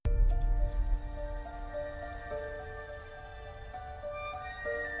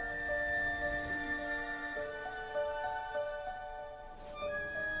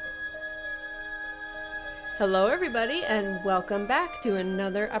Hello, everybody, and welcome back to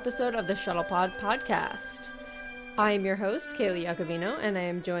another episode of the Shuttlepod podcast. I am your host, Kaylee Iacovino, and I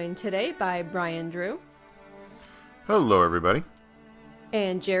am joined today by Brian Drew. Hello, everybody.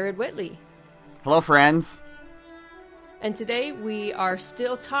 And Jared Whitley. Hello, friends. And today we are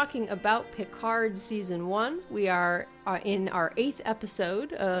still talking about Picard Season 1. We are in our 8th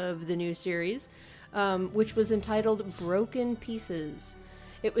episode of the new series, which was entitled Broken Pieces.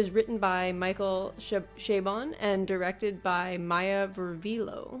 It was written by Michael Chabon and directed by Maya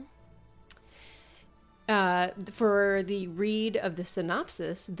Vervillo. For the read of the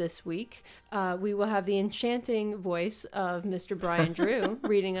synopsis this week, we will have the enchanting voice of Mr. Brian Drew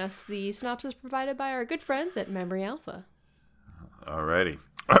reading us the synopsis provided by our good friends at Memory Alpha. Alrighty.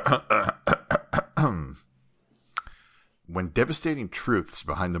 When devastating truths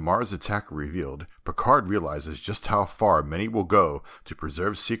behind the Mars attack are revealed, Picard realizes just how far many will go to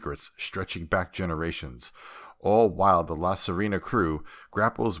preserve secrets stretching back generations, all while the La Sirena crew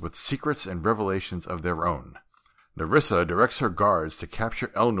grapples with secrets and revelations of their own. Narissa directs her guards to capture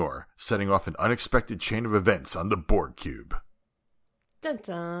Elnor, setting off an unexpected chain of events on the Borg cube. Dun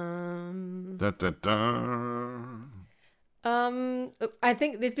dun. Dun, dun, dun. I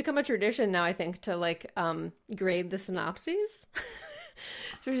think it's become a tradition now, to grade the synopses.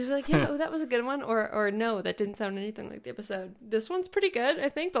 We're just like, yeah, that was a good one, or no, that didn't sound anything like the episode. This one's pretty good, I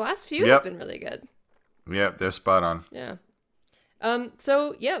think. The last few have been really good. Yep, they're spot on. Yeah.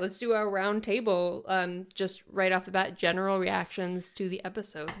 Let's do our round table. Just right off the bat, general reactions to the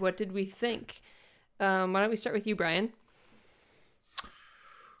episode. What did we think? Why don't we start with you, Brian?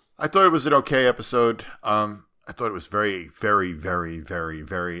 I thought it was an okay episode. I thought it was very, very, very, very,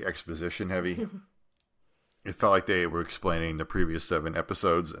 very exposition heavy. It felt like they were explaining the previous 7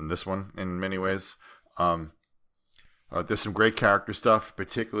 episodes and this one in many ways. There's some great character stuff,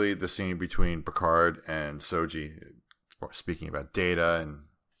 particularly the scene between Picard and Soji, speaking about Data, and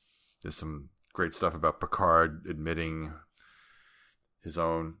there's some great stuff about Picard admitting his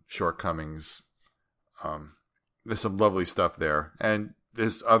own shortcomings. There's some lovely stuff there, and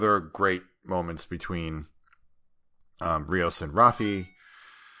there's other great moments between Rios and Raffi,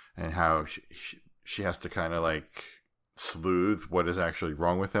 and how she has to kind of like sleuth what is actually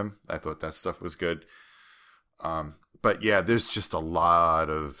wrong with him. I thought that stuff was good. But yeah, there's just a lot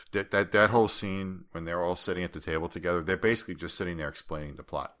of that whole scene when they're all sitting at the table together. They're basically just sitting there explaining the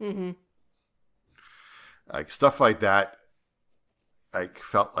plot. Mm-hmm. Like stuff like that.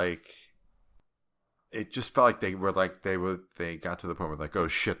 It just felt like they got to the point where like, oh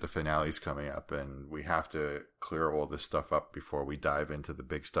shit, the finale's coming up and we have to clear all this stuff up before we dive into the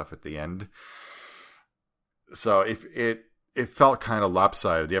big stuff at the end. So it felt kind of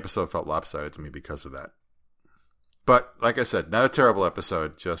lopsided. The episode felt lopsided to me because of that. But like I said, not a terrible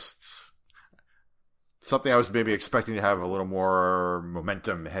episode, just something I was maybe expecting to have a little more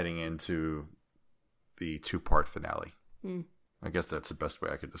momentum heading into the 2-part finale. I guess that's the best way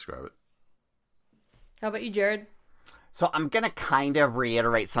I could describe it. How about you, Jared? So I'm going to kind of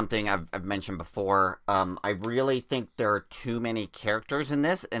reiterate something I've mentioned before. I really think there are too many characters in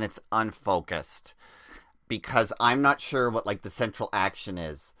this, and it's unfocused. Because I'm not sure what, like, the central action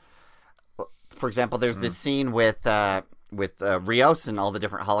is. For example, there's this scene with Rios and all the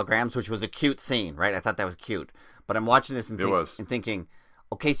different holograms, which was a cute scene, right? I thought that was cute. But I'm watching this and thinking,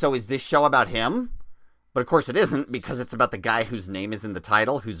 okay, so is this show about him? But of course it isn't, because it's about the guy whose name is in the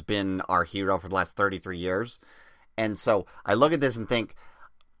title, who's been our hero for the last 33 years. And so I look at this and think,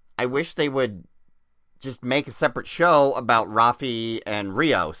 I wish they would just make a separate show about Raffi and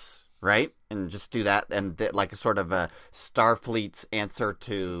Rios, right? And just do that, and like a sort of a Starfleet's answer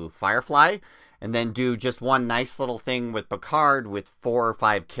to Firefly. And then do just one nice little thing with Picard with 4 or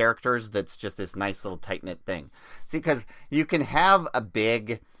 5 characters that's just this nice little tight-knit thing. See, because you can have a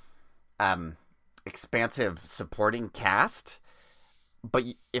big... expansive supporting cast, but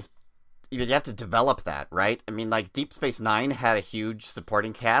if you have to develop that, right? I mean, like Deep Space Nine had a huge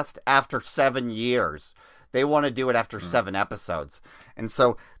supporting cast after 7 years. They want to do it after 7 episodes. And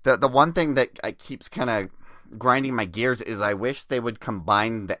so the one thing that keeps kind of grinding my gears is I wish they would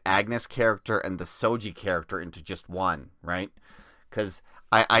combine the Agnes character and the Soji character into just one, right? Because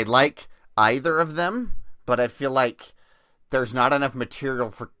I like either of them, but I feel like there's not enough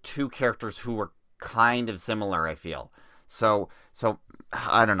material for 2 characters who are kind of similar, I feel. So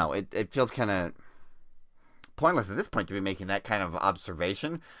I don't know. It feels kind of pointless at this point to be making that kind of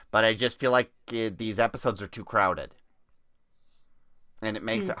observation, but I just feel like these episodes are too crowded. And it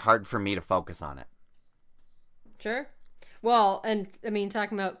makes it hard for me to focus on it. Sure. Well, and I mean,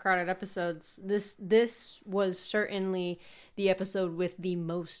 talking about crowded episodes, this was certainly the episode with the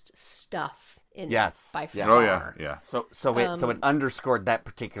most stuff Yes. by Yeah. far. Oh yeah, yeah. So it underscored that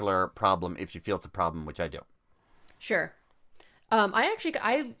particular problem if you feel it's a problem, which I do. Sure. I'll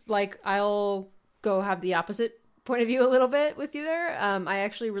go have the opposite point of view a little bit with you there. I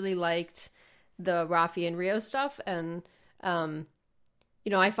actually really liked the Rafi and Rio stuff, and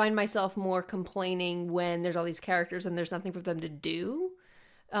I find myself more complaining when there's all these characters and there's nothing for them to do.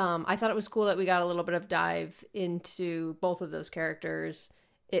 I thought it was cool that we got a little bit of dive into both of those characters.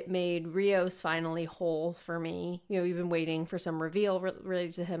 It made Rios finally whole for me. We've been waiting for some reveal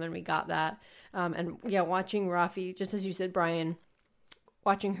related to him, and we got that. Watching Rafi, just as you said, Brian,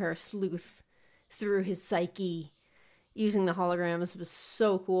 watching her sleuth through his psyche using the holograms was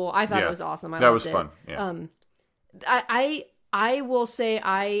so cool. I thought it was awesome. That was fun. Yeah. I will say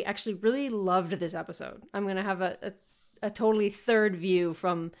I actually really loved this episode. I'm gonna have a totally third view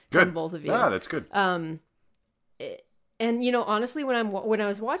from both of you. Yeah, that's good. And honestly, when I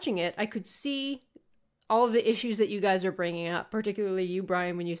was watching it, I could see all of the issues that you guys are bringing up, particularly you,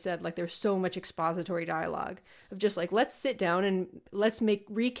 Brian, when you said like there's so much expository dialogue of just like, let's sit down and let's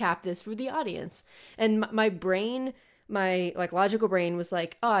recap this for the audience. And my brain, my like logical brain was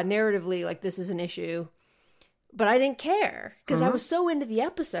like, narratively, like this is an issue, but I didn't care because I was so into the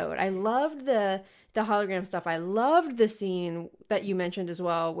episode. I loved the hologram stuff. I loved the scene that you mentioned as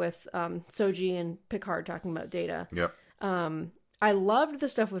well with Soji and Picard talking about Data. Yep. I loved the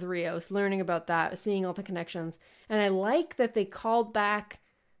stuff with Rios, learning about that, seeing all the connections. And I like that they called back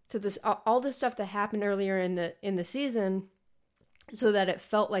to this all the stuff that happened earlier in the season so that it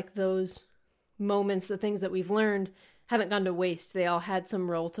felt like those moments, the things that we've learned, haven't gone to waste. They all had some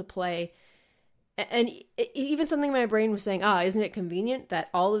role to play. And even something in my brain was saying, isn't it convenient that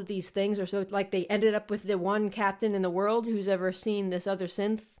all of these things are so, like they ended up with the one captain in the world who's ever seen this other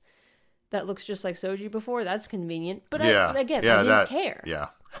synth that looks just like Soji before. That's convenient. But I didn't care. Yeah.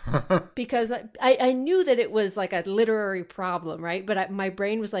 Because I knew that it was like a literary problem, right? But my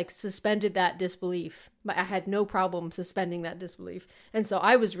brain was like suspended that disbelief. I had no problem suspending that disbelief. And so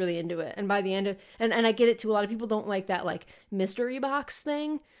I was really into it. And by the end of, and I get it too, a lot of people don't like that like mystery box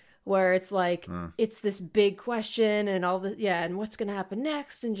thing where it's like, it's this big question and all and what's going to happen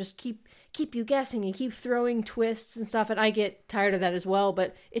next and just keep you guessing and keep throwing twists and stuff. And I get tired of that as well,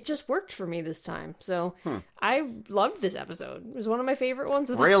 but it just worked for me this time. So I loved this episode. It was one of my favorite ones.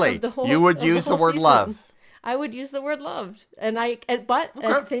 Really? Of the whole, you would use the word season. love. I would use the word loved. But at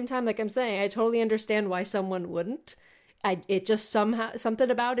the same time, like I'm saying, I totally understand why someone wouldn't. It just somehow, something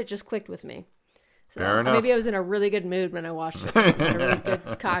about it just clicked with me. So, Fair enough. Maybe I was in a really good mood when I watched it. I had a really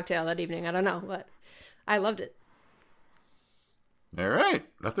good cocktail that evening. I don't know, but I loved it. All right.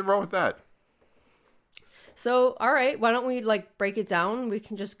 Nothing wrong with that. So, all right, why don't we like break it down? We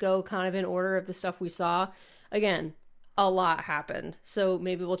can just go kind of in order of the stuff we saw. Again, a lot happened. So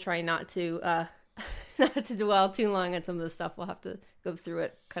maybe we'll try not to not to dwell too long on some of the stuff. We'll have to go through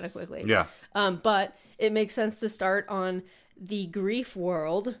it kind of quickly. Yeah. But it makes sense to start on the grief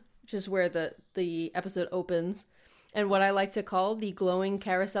world, which is where the episode opens, and what I like to call the glowing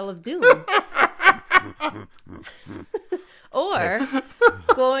carousel of doom. or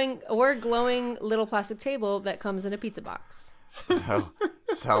glowing little plastic table that comes in a pizza box.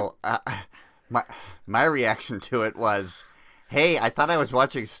 So my reaction to it was, hey, I thought I was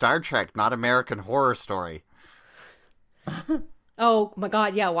watching Star Trek, not American Horror Story. Oh my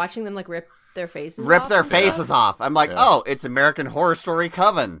god, yeah, watching them like rip their faces off. I'm like, oh, it's American Horror Story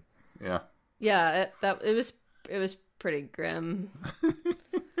Coven. Yeah. Yeah, it was pretty grim.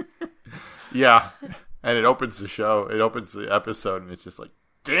 Yeah. And it opens the show. It opens the episode, and it's just like,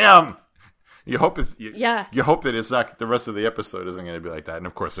 damn. You hope You hope that it's not the rest of the episode isn't going to be like that, and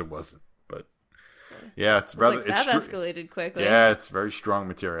of course it wasn't. But yeah, it's rather like that escalated quickly. Yeah, it's very strong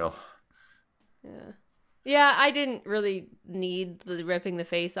material. Yeah. I didn't really need the ripping the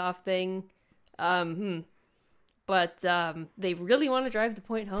face off thing, but they really want to drive the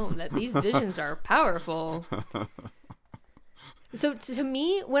point home that these visions are powerful. So to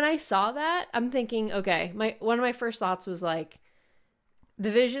me, when I saw that, I'm thinking, okay, one of my first thoughts was like, the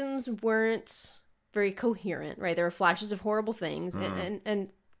visions weren't very coherent, right? There were flashes of horrible things, and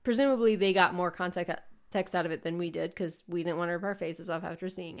presumably they got more text out of it than we did because we didn't want to rip our faces off after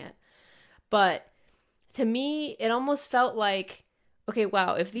seeing it. But to me, it almost felt like, okay,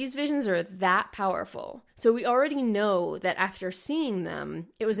 wow, if these visions are that powerful, so we already know that after seeing them,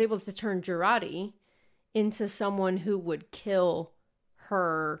 it was able to turn Jurati into someone who would kill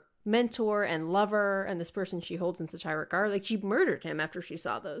her mentor and lover and this person she holds in such high regard. Like, she murdered him after she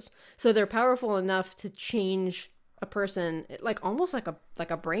saw those. So they're powerful enough to change a person, like almost like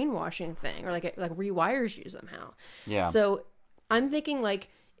a brainwashing thing, or like it like rewires you somehow. Yeah. So I'm thinking, like,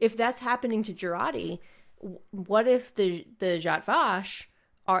 if that's happening to Jurati, what if the Zhat Vash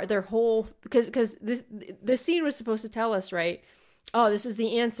are their whole, because this scene was supposed to tell us, right? Oh, this is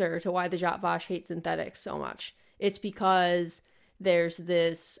the answer to why the Zhat Vash hate synthetics so much. It's because there's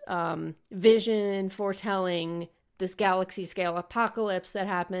this vision foretelling this galaxy scale apocalypse that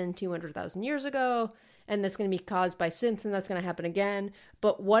happened 200,000 years ago, and that's going to be caused by synths, and that's going to happen again.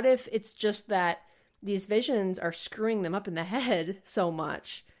 But what if it's just that these visions are screwing them up in the head so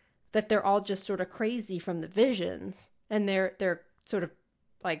much that they're all just sort of crazy from the visions, and they're sort of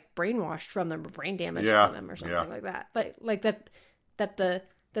like brainwashed from them, or brain damaged from them, or something like that. Like that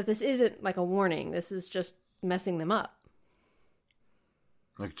this isn't like a warning. This is just messing them up.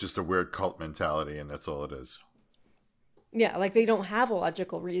 Like just a weird cult mentality, and that's all it is. Yeah, like they don't have a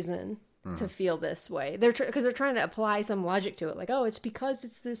logical reason to feel this way. Because they're trying to apply some logic to it. Like, oh, it's because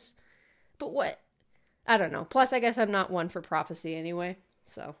it's this. But what? I don't know. Plus, I guess I'm not one for prophecy anyway,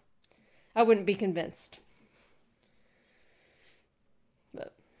 so I wouldn't be convinced.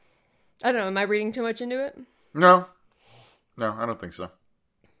 But I don't know. Am I reading too much into it? No, I don't think so.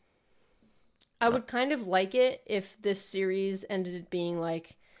 I would kind of like it if this series ended being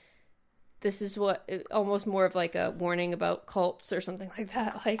like, this is what, almost more of like a warning about cults or something like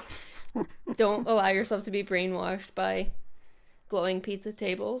that. Like, don't allow yourself to be brainwashed by glowing pizza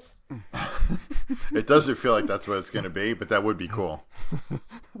tables. It doesn't feel like that's what it's going to be, but that would be cool.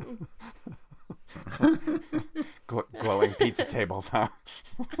 Glowing pizza tables, huh?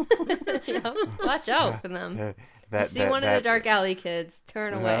 Yeah, watch out for them. You see one in a dark alley, kids,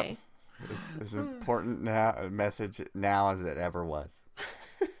 turn away. It's important now, a message now as it ever was.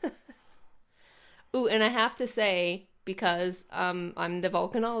 Ooh, and I have to say, because I'm the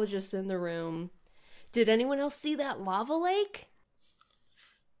volcanologist in the room, did anyone else see that lava lake?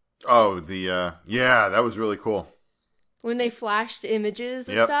 Oh, yeah, that was really cool. When they flashed images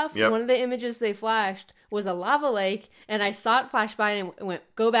and stuff, one of the images they flashed was a lava lake, and I saw it flash by and went,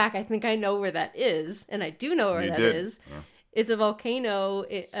 go back, I think I know where that is. And I do know where that is. Yeah. It's a volcano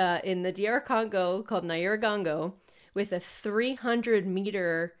in the DR Congo called Nyiragongo with a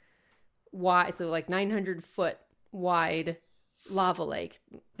 300-meter wide, so like 900-foot wide lava lake,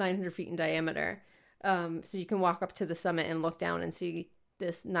 900 feet in diameter. So you can walk up to the summit and look down and see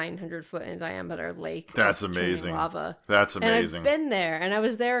this 900-foot in diameter lake. That's amazing. Lava. That's amazing. And I've been there, and I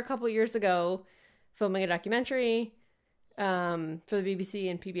was there a couple years ago filming a documentary for the BBC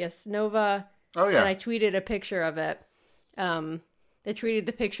and PBS Nova. Oh, yeah. And I tweeted a picture of it. I tweeted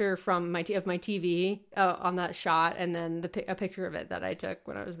the picture from my TV on that shot, and then a picture of it that I took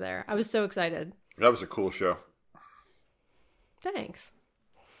when I was there. I was so excited. That was a cool show. Thanks.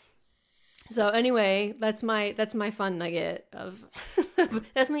 So anyway, that's my fun nugget of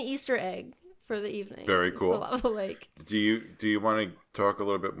that's my Easter egg for the evening. Very cool. The lava lake. Do you want to talk a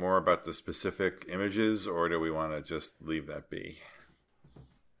little bit more about the specific images, or do we want to just leave that be?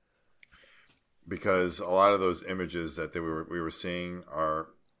 Because a lot of those images that we were seeing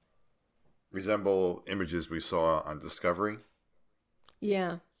resemble images we saw on Discovery.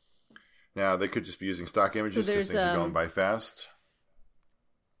 Yeah. Now, they could just be using stock images because things are going by fast.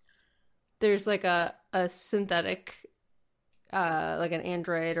 There's like a synthetic, like an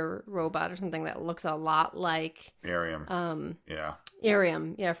android or robot or something that looks a lot like Arium. Yeah.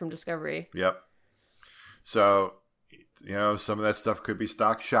 Arium, yeah, from Discovery. Yep. So, some of that stuff could be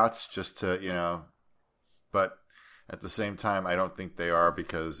stock shots just to, but at the same time, I don't think they are,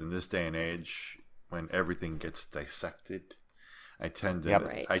 because in this day and age, when everything gets dissected, I tend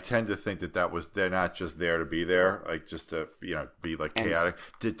to think that they're not just there to be there, like just to, be like chaotic.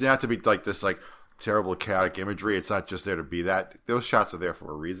 Not to be like this, like terrible chaotic imagery. It's not just there to be that. Those shots are there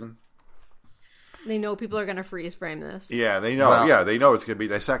for a reason. They know people are going to freeze frame this. Yeah, they know. Well, yeah, they know it's going to be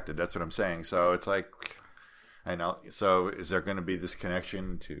dissected. That's what I'm saying. So it's like, I know. So is there going to be this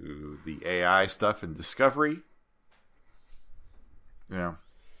connection to the AI stuff in Discovery?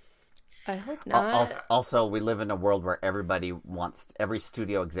 I hope not. Also, we live in a world where every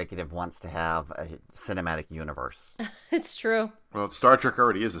studio executive wants to have a cinematic universe. It's true. Well, Star Trek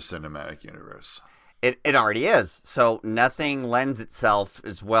already is a cinematic universe. It already is. So nothing lends itself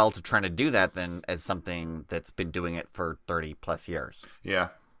as well to trying to do that than as something that's been doing it for 30 plus years. Yeah.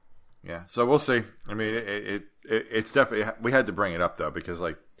 Yeah. So we'll see. I mean, it's definitely, we had to bring it up though, because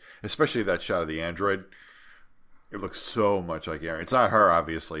like, especially that shot of the android, it looks so much like Arium. It's not her,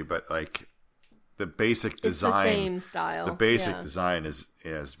 obviously, but like the basic design. It's the same style. The basic design is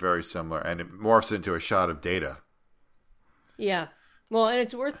very similar, and it morphs into a shot of Data. Yeah. Well, and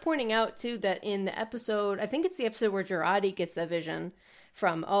it's worth pointing out, too, that in the episode, I think it's the episode where Jurati gets the vision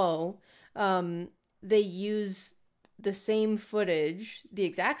from O, they use the same footage, the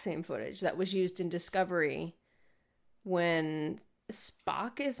exact same footage that was used in Discovery when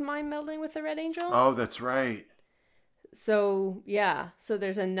Spock is mind melding with the Red Angel. Oh, that's right. So, yeah. So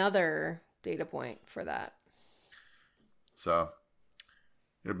there's another data point for that. So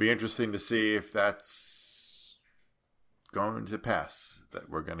it'll be interesting to see if that's going to pass. That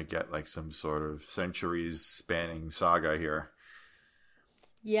we're going to get like some sort of centuries spanning saga here.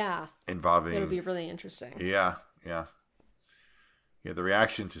 Yeah. Involving. It'll be really interesting. Yeah. Yeah. Yeah. The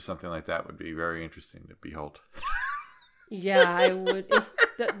reaction to something like that would be very interesting to behold. Yeah, I would. If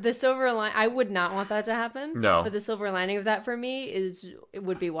the silver line, I would not want that to happen. No. But the silver lining of that for me it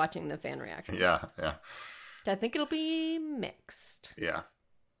would be watching the fan reaction. Yeah. Yeah. I think it'll be mixed. Yeah.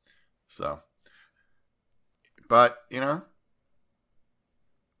 So, but,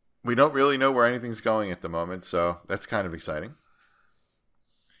 we don't really know where anything's going at the moment, so that's kind of exciting.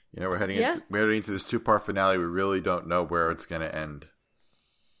 We're heading into this 2-part finale. We really don't know where it's going to end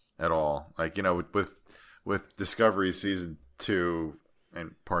at all. Like, with Discovery season 2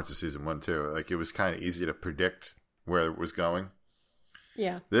 and parts of season 1 too, like it was kind of easy to predict where it was going.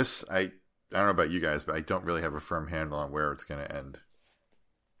 Yeah. This, I don't know about you guys, but I don't really have a firm handle on where it's going to end.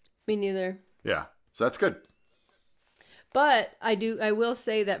 Me neither. Yeah. So that's good. But I will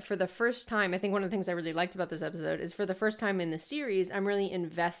say that for the first time, I think one of the things I really liked about this episode is for the first time in the series, I'm really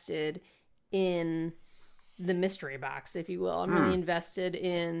invested in the mystery box, if you will. I'm really invested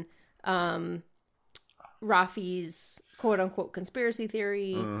in Rafi's quote-unquote conspiracy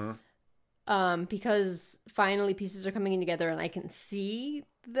theory, because finally pieces are coming in together and I can see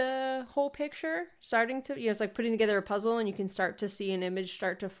the whole picture starting to, it's like putting together a puzzle and you can start to see an image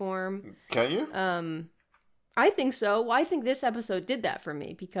start to form. Can you? I think so. Well, I think this episode did that for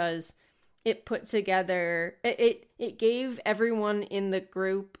me because it put together, it gave everyone in the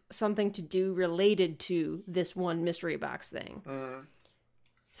group something to do related to this one mystery box thing.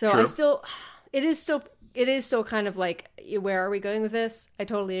 So True. It is still kind of like, where are we going with this? I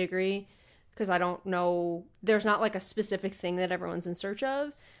totally agree. Because I don't know, there's not like a specific thing that everyone's in search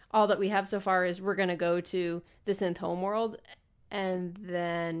of. All that we have so far is we're going to go to the synth homeworld and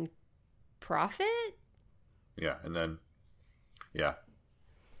then profit? Yeah, and then, yeah.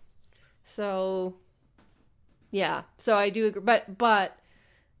 So, yeah. So I do agree. But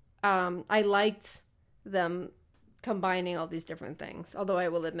I liked them combining all these different things. Although I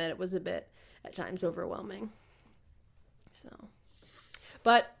will admit it was a bit, at times, overwhelming. So,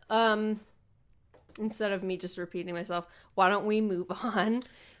 but, instead of me just repeating myself, why don't we move on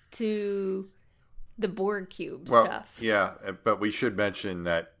to the Borg cube stuff? Yeah, but we should mention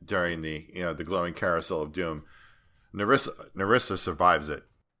that during the the glowing carousel of doom, Narissa survives it.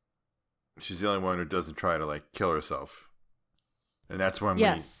 She's the only one who doesn't try to like kill herself, and that's when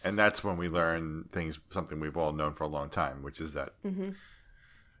we learn something we've all known for a long time, which is that the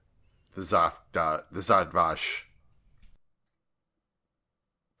Zhat Vash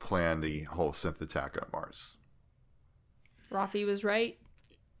plan the whole synth attack on Mars. Rafi was right.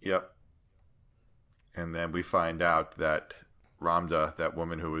 Yep. And then we find out that Ramda, that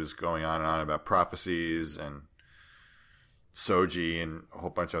woman who was going on and on about prophecies and Soji and a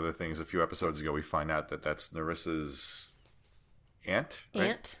whole bunch of other things a few episodes ago, we find out that that's Narissa's aunt. Right?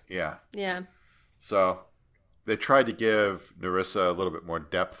 Aunt. Yeah. Yeah. So they tried to give Narissa a little bit more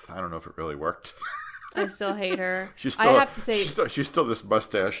depth. I don't know if it really worked. I still hate her. I have to say, she's still this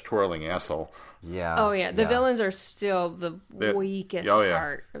mustache twirling asshole. Yeah. Oh yeah, the villains are still the weakest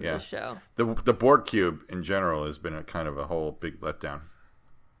part of the show. The Borg cube in general has been a kind of a whole big letdown.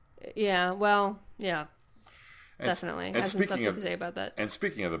 Yeah. Well. Yeah. And definitely. I have some stuff to say about that. And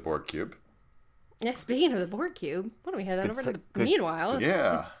speaking of the Borg cube. Yeah. Speaking of the Borg cube, what do we head on over to the? Meanwhile.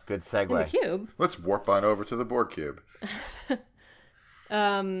 Yeah. Good segue. In the cube. Let's warp on over to the Borg cube.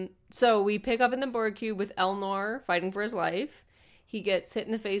 So we pick up in the Borg cube with Elnor fighting for his life. He gets hit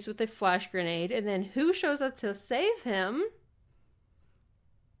in the face with a flash grenade, and then who shows up to save him?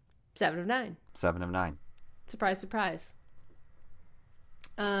 7 of 9. 7 of 9. Surprise, surprise.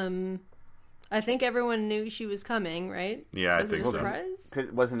 I think everyone knew she was coming, right? Yeah, I think so. Surprise? 'Cause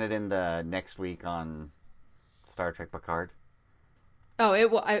wasn't it in the next week on Star Trek Picard? Oh,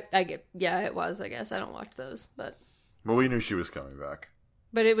 it was. I guess I don't watch those, but we knew she was coming back.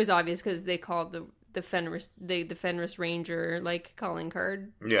 But it was obvious because they called the Fenris Ranger like calling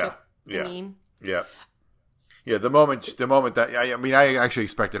card. Yeah, thingy. Yeah. The moment that I actually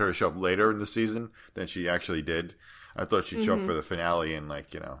expected her to show up later in the season than she actually did. I thought she'd show up for the finale and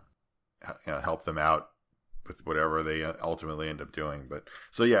help them out with whatever they ultimately end up doing. But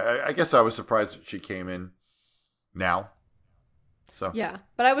so yeah, I guess I was surprised that she came in now. So yeah,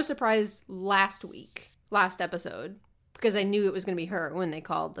 but I was surprised last episode because I knew it was going to be her when they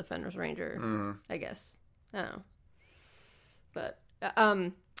called the Fenris Ranger. I guess I don't know, but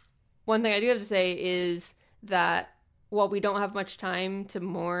one thing I do have to say is that while we don't have much time to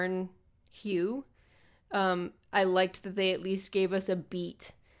mourn Hugh, I liked that they at least gave us a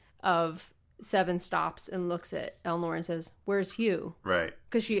beat of Seven stops and looks at Elnor and says, "Where's Hugh?" Right.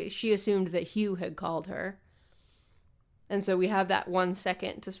 Because she assumed that Hugh had called her. And so we have that 1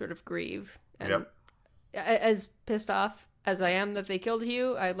 second to sort of grieve. And Yep. As pissed off as I am that they killed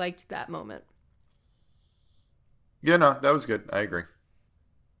Hugh, I liked that moment. Yeah, no, that was good. I agree.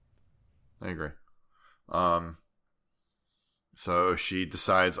 So she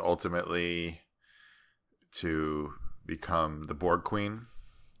decides ultimately to become the Borg Queen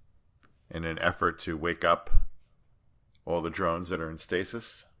in an effort to wake up all the drones that are in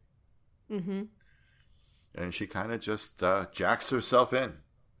stasis. Mm-hmm. And she kind of just jacks herself in.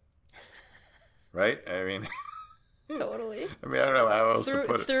 Right? I mean... Totally. I don't know how else to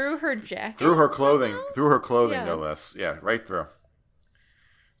put it. Through her jacket? Through her clothing. somehow? Through her clothing, Yeah. no less. Yeah, right through.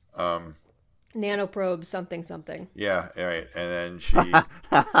 Nanoprobe something something. Yeah, right. And then she...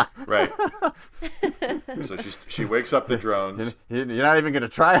 right. So she wakes up the drones. You're not even going to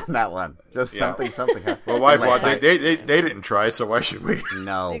try on that one. Just Yeah. something. Well, why? Like, They didn't try, so why should we?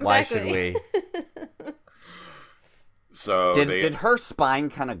 No, why should Exactly. we? So Did her spine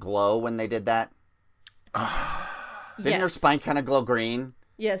kind of glow when they did that? Didn't her Yes. spine kind of glow green?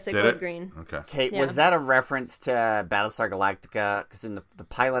 Yes, it Did glowed it? green. Okay. Kate, Yeah. was that a reference to Battlestar Galactica? Because in the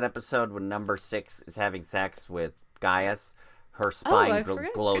pilot episode, when Number 6 is having sex with Gaius, her I spine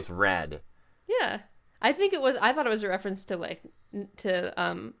forgot. glows red. Yeah. I thought it was a reference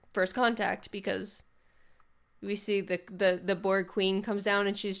to First Contact, because we see the Borg Queen comes down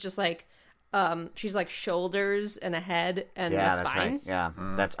and she's just like she's like shoulders and a head and Yeah, a that's spine. right. Yeah,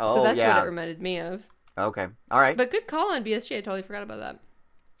 Mm. that's So that's yeah. what it reminded me of. Okay, all right. But good call on BSG. I totally forgot about that.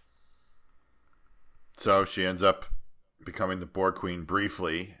 So she ends up becoming the Borg Queen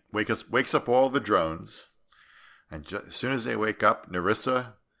briefly. Wakes up all the drones, and as soon as they wake up,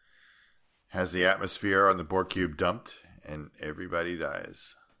 Narissa has the atmosphere on the Borg cube dumped, and everybody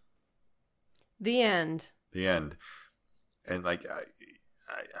dies. The end. The end. And like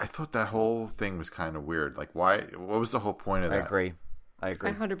I thought that whole thing was kind of weird. Like, why? What was the whole point of I that? agree. I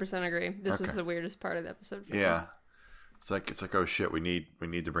 100% agree. This was Okay. the weirdest part of the episode. For me. Yeah. It's like oh shit, we need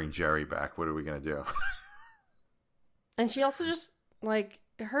to bring Jerry back. What are we gonna do? And she also just, like,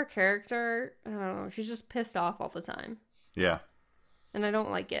 her character, I don't know, she's just pissed off all the time. Yeah. And I don't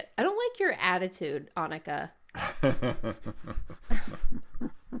like it. I don't like your attitude, Annika.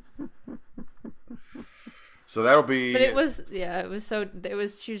 So that'll be. But it was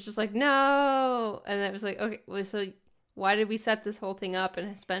she was just like, no. And it was like, okay, well, so why did we set this whole thing up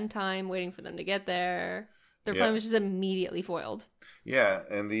and spend time waiting for them to get there? Their plan Yeah. was just immediately foiled. Yeah,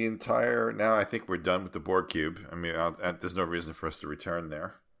 and the entire now I think we're done with the Borg cube. I mean, there's no reason for us to return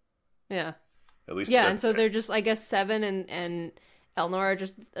there. Yeah. At least Yeah, and so they're just, I guess, Seven and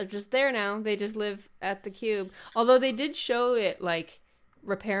Elnor are just there now. They just live at the cube. Although they did show it, like,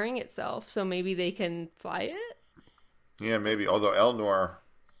 repairing itself, so maybe they can fly it? Yeah, maybe. Although Elnor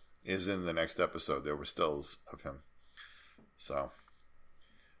is in the next episode, there were stills of him. So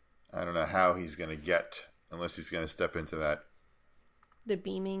I don't know how he's going to get, unless he's going to step into that. The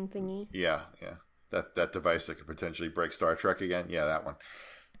beaming thingy. Yeah. That device that could potentially break Star Trek again. Yeah, that one.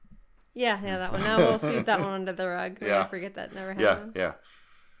 Yeah, that one. Now we'll sweep that one under the rug. We're Yeah. gonna forget that never happened. Yeah.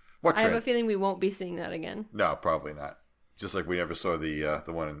 What I have trend? a feeling we won't be seeing that again. No, probably not. Just like we never saw the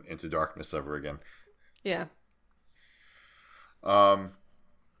one in Into Darkness ever again. Yeah.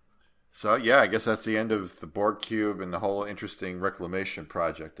 So yeah, I guess that's the end of the Borg cube and the whole interesting reclamation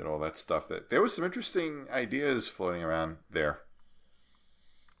project and all that stuff. That there was some interesting ideas floating around there.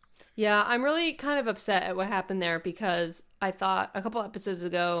 Yeah, I'm really kind of upset at what happened there, because I thought a couple episodes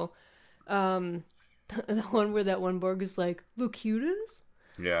ago, the one where that one Borg is like, look, cutest?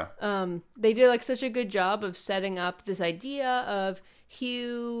 Yeah. They did like such a good job of setting up this idea of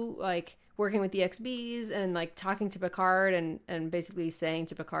Hugh like working with the XBs and like talking to Picard and basically saying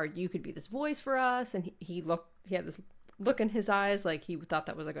to Picard, you could be this voice for us. And he had this look in his eyes like he thought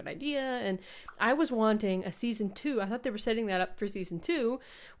that was a good idea. And I was wanting a season 2. I thought they were setting that up for season 2,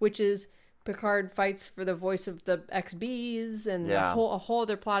 which is Picard fights for the voice of the XBs and Yeah. a whole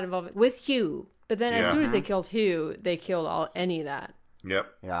other plot involving with Hugh. But then as Yeah. soon as they killed Hugh, they killed any of that. Yep.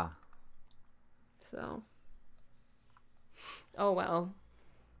 Yeah. So, oh well.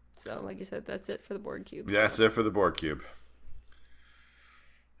 So, like you said, that's it for the Borg cube. That's it for the Borg cube.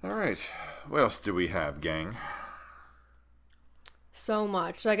 All right. What else do we have, gang? So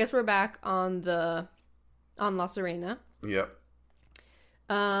much. So I guess we're back on La Serena. Yep.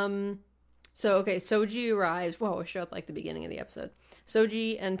 Soji arrives. Whoa, I showed like the beginning of the episode.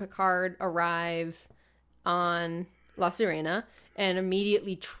 Soji and Picard arrive on La Sirena and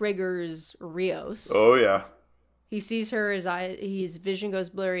immediately triggers Rios. Oh, yeah. He sees her, his vision goes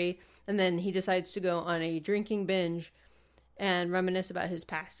blurry, and then he decides to go on a drinking binge and reminisce about his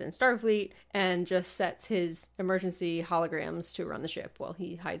past in Starfleet and just sets his emergency holograms to run the ship while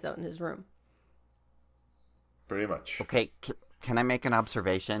he hides out in his room. Pretty much. Okay, can I make an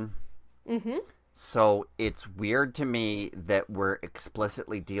observation? Mm-hmm. So it's weird to me that we're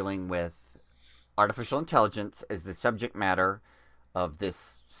explicitly dealing with artificial intelligence as the subject matter of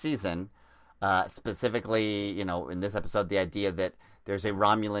this season. Specifically, in this episode, the idea that there's a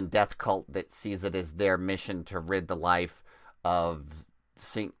Romulan death cult that sees it as their mission to rid the life of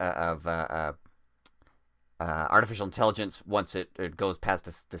artificial intelligence once it goes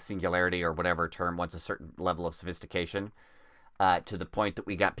past the singularity or whatever term, once a certain level of sophistication, to the point that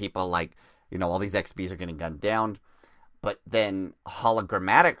we got people like, all these XBs are getting gunned down. But then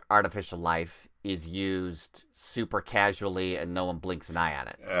hologrammatic artificial life is used super casually and no one blinks an eye at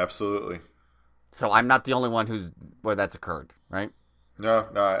it. Absolutely. So I'm not the only one where that's occurred, right? No,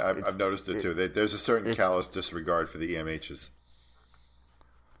 I've noticed it too. There's a certain callous disregard for the EMHs.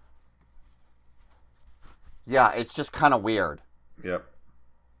 Yeah, it's just kind of weird. Yep.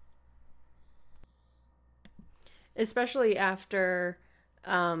 Especially after,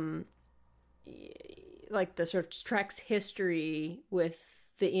 like the sort of Trek's history with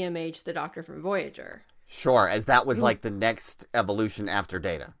the EMH, the Doctor from Voyager. Sure, as that was like the next evolution after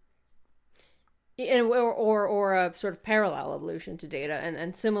Data. Or a sort of parallel evolution to Data,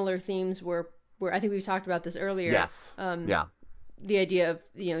 and similar themes were I think we've talked about this earlier. Yes. Yeah. The idea of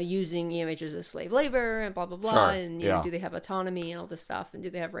using EMHs as slave labor and blah blah blah, sure. and do they have autonomy and all this stuff, and do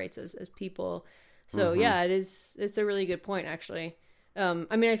they have rights as people? So Mm-hmm. yeah, it's a really good point actually.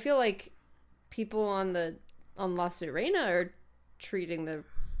 I feel like people on La Sirena are treating the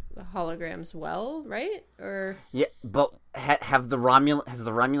holograms well, right? Or yeah, but has the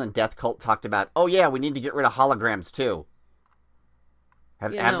Romulan death cult talked about? Oh yeah, we need to get rid of holograms too.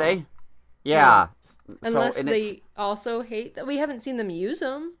 Have no. they? Yeah. No. Unless they also hate that we haven't seen them use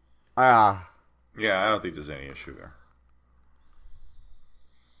them. Yeah, I don't think there's any issue there.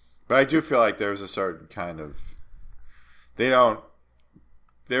 But I do feel like there's a certain kind of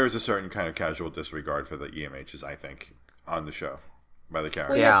there is a certain kind of casual disregard for the EMHs, I think, on the show by the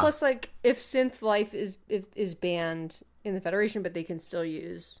characters. Well, yeah. Plus, like, if synth life is banned in the Federation, but they can still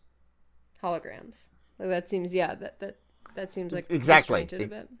use holograms, like that seems that seems like exactly a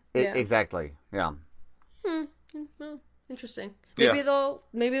bit. Exactly. Yeah. Well, interesting. Yeah.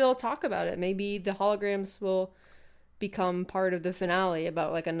 Maybe they'll talk about it. Maybe the holograms will become part of the finale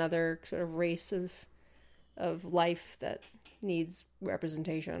about like another sort of race of life that needs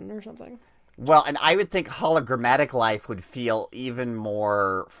representation or something. Well, and I would think hologrammatic life would feel even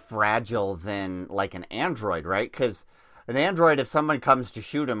more fragile than like an android, right? Because an android, if someone comes to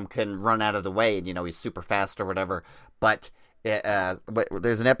shoot him, can run out of the way and, he's super fast or whatever. But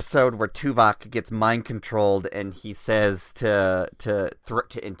there's an episode where Tuvok gets mind controlled and he says to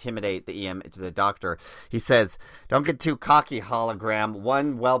intimidate to the Doctor, he says, "Don't get too cocky, hologram.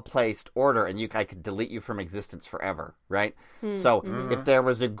 One well-placed order and I could delete you from existence forever," right? So if there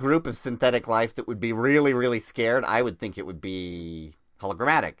was a group of synthetic life that would be really, really scared, I would think it would be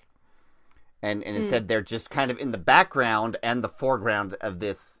hologrammatic. And instead they're just kind of in the background and the foreground of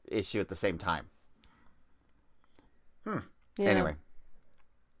this issue at the same time. Yeah. Anyway.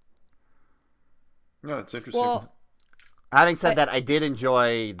 No, it's interesting. Well, having said that, I did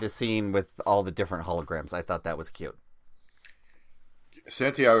enjoy the scene with all the different holograms. I thought that was cute.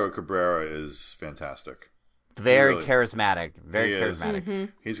 Santiago Cabrera is fantastic. Very really, charismatic. Very he charismatic. Mm-hmm.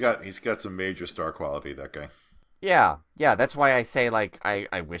 He's got some major star quality, that guy. Yeah. That's why I say, like,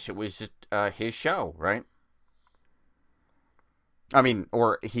 I wish it was just his show, right? I mean,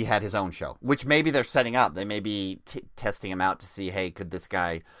 or he had his own show, which maybe they're setting up. They may be testing him out to see, hey, could this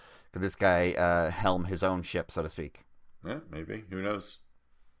guy helm his own ship, so to speak? Yeah, maybe. Who knows?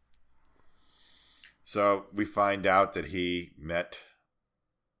 So we find out that he met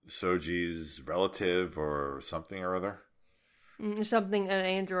Soji's relative or something or other. Something, an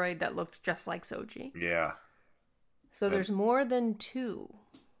android that looked just like Soji. Yeah. So there's more than two.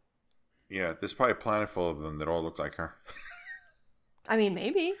 Yeah, there's probably a planet full of them that all look like her. I mean,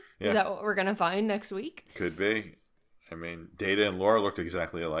 maybe. Yeah. Is that what we're going to find next week? Could be. I mean, Data and Laura looked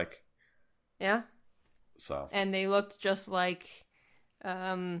exactly alike. Yeah. So. And they looked just like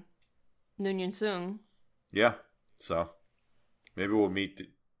Noonien Soong. Yeah. So maybe we'll meet.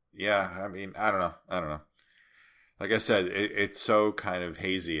 Yeah. I mean, I don't know. Like I said, it's so kind of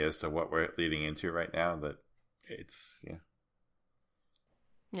hazy as to what we're leading into right now that it's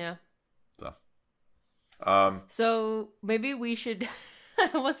Yeah. So maybe we should.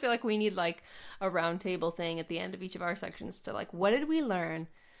 I almost feel like we need like a round table thing at the end of each of our sections to like, what did we learn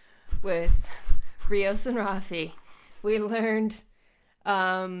with Rios and Rafi? We learned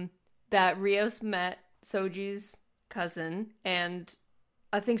that Rios met Soji's cousin, and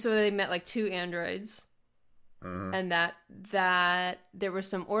I think so they met like 2 androids. And that there was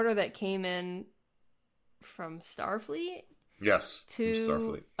some order that came in from Starfleet. Yes,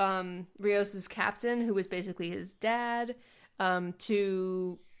 to Rios's captain, who was basically his dad,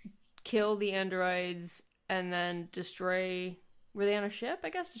 to kill the androids and then destroy. Were they on a ship? I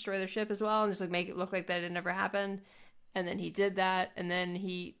guess destroy their ship as well, and just like make it look like that it never happened. And then he did that, and then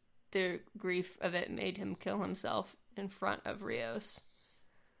the grief of it made him kill himself in front of Rios.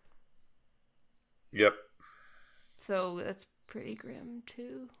 Yep. So that's pretty grim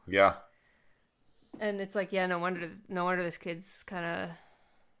too. Yeah. And it's like, yeah, no wonder this kid's kind of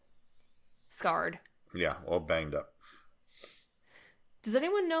scarred. Yeah, all banged up. Does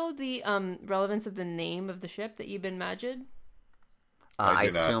anyone know the relevance of the name of the ship, the Ibn Majid? I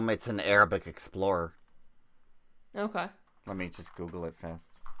assume it's an Arabic explorer. Okay. Let me just Google it fast.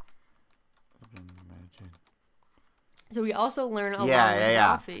 Ibn Majid. So we also learn along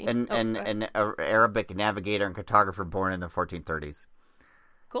yeah. with Rafi. An Arabic navigator and cartographer born in the 1430s.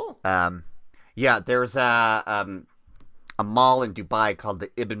 Cool. Yeah, there's a mall in Dubai called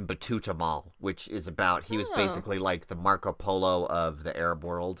the Ibn Battuta Mall, which is about he was basically like the Marco Polo of the Arab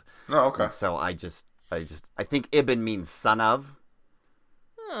world. Oh, okay. And so I think Ibn means son of.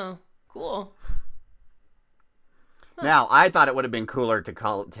 Oh, cool. Huh. Now I thought it would have been cooler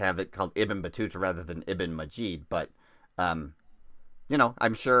to have it called Ibn Battuta rather than Ibn Majid, but I'm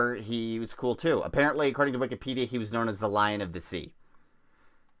sure he was cool too. Apparently, according to Wikipedia, he was known as the Lion of the Sea.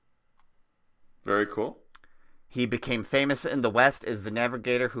 Very cool. He became famous in the West as the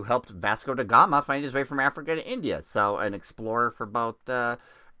navigator who helped Vasco da Gama find his way from Africa to India. So, an explorer for both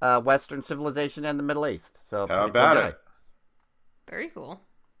Western civilization and the Middle East. So, how about it? Very cool.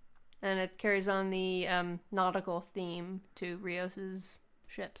 And it carries on the nautical theme to Rios's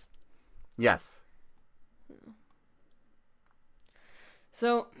ships. Yes.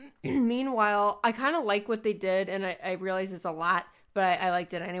 So, meanwhile, I kind of like what they did, and I realize it's a lot, but I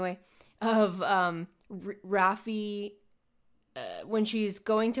liked it anyway. Of Rafi, when she's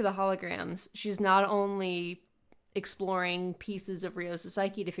going to the holograms, she's not only exploring pieces of Rios'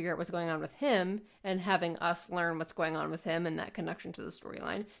 psyche to figure out what's going on with him and having us learn what's going on with him and that connection to the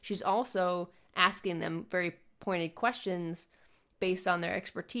storyline. She's also asking them very pointed questions based on their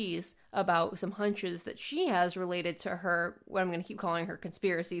expertise about some hunches that she has related to her, what I'm going to keep calling her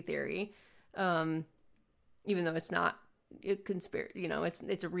conspiracy theory, even though it's not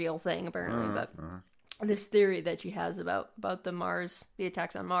it's a real thing apparently, but this theory that she has about the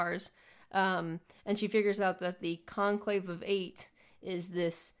attacks on Mars, and she figures out that the Conclave of 8 is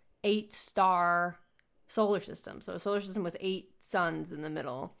this 8-star solar system, so a solar system with 8 suns in the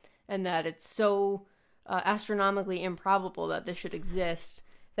middle, and that it's so astronomically improbable that this should exist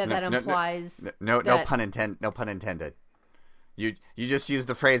that implies no pun intended. You just used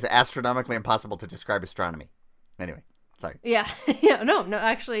the phrase astronomically impossible to describe astronomy. Anyway. Sorry. Yeah. No,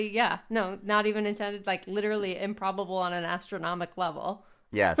 actually, yeah. No, not even intended, like literally improbable on an astronomic level.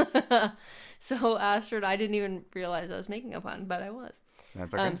 Yes. So I didn't even realize I was making a pun, but I was.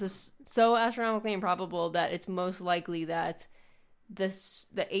 That's okay. So astronomically improbable that it's most likely that the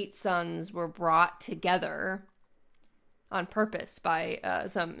 8 suns were brought together on purpose by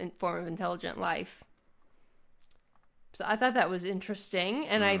some form of intelligent life. So I thought that was interesting,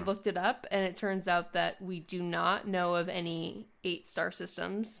 and I looked it up, and it turns out that we do not know of any 8-star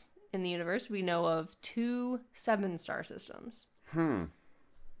systems in the universe. We know of 2 7-star systems.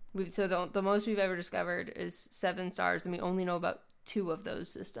 So the most we've ever discovered is 7 stars, and we only know about 2 of those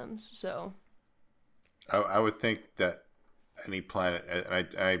systems. So I would think that any planet, and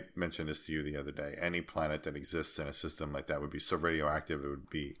I mentioned this to you the other day, any planet that exists in a system like that would be so radioactive it would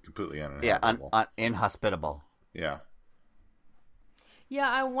be completely uninhabitable. Yeah, inhospitable. Yeah. Yeah,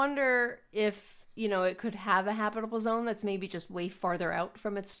 I wonder if, it could have a habitable zone that's maybe just way farther out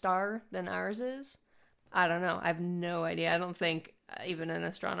from its star than ours is. I don't know. I have no idea. I don't think even an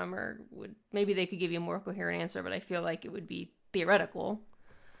astronomer would... Maybe they could give you a more coherent answer, but I feel like it would be theoretical.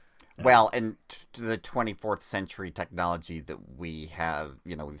 Well, and the 24th century technology that we have,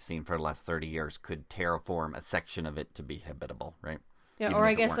 we've seen for the last 30 years could terraform a section of it to be habitable, right? Yeah, Even or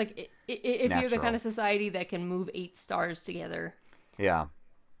I if it guess, weren't like, if you're the natural. kind of society that can move 8 stars together... Yeah.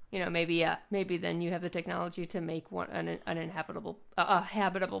 maybe then you have the technology to make an inhabitable, a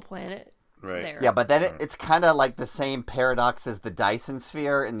habitable planet. Right. There. Yeah, but then it's kind of like the same paradox as the Dyson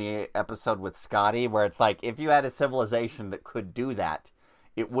sphere in the episode with Scotty, where it's like, if you had a civilization that could do that,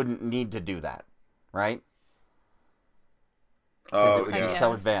 it wouldn't need to do that, right? Oh, it would be yeah.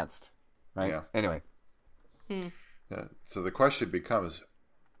 so advanced, right? Yeah. Anyway. Yeah. So the question becomes,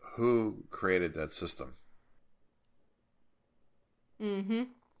 who created that system? Mm-hmm.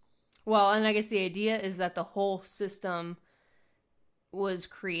 Well, and I guess the idea is that the whole system was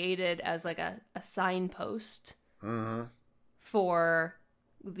created as like a signpost for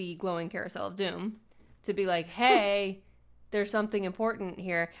the glowing carousel of doom to be like, hey, there's something important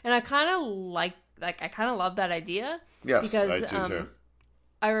here. And I kind of I kind of love that idea. Yes, because I do too.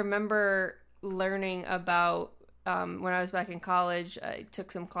 I remember learning about when I was back in college, I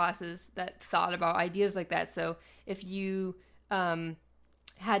took some classes that thought about ideas like that. So if you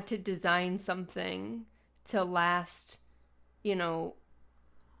had to design something to last,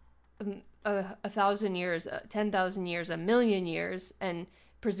 1,000 years, 10,000 years, 1,000,000 years, and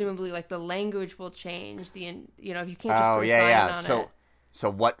presumably like the language will change. If you can't just put a sign on it.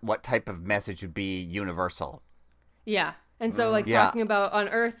 So what type of message would be universal? Yeah. And so talking about on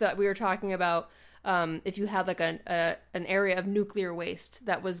Earth, that we were talking about if you had like an area of nuclear waste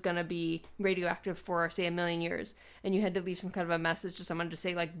that was going to be radioactive for, say, 1,000,000 years, and you had to leave some kind of a message to someone to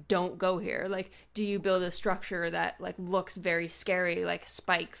say, like, don't go here. Like, do you build a structure that, like, looks very scary, like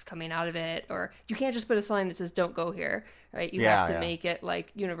spikes coming out of it? Or you can't just put a sign that says, don't go here, right? You have to make it,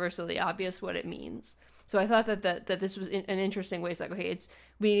 like, universally obvious what it means. So I thought that this was an interesting way. It's like, okay,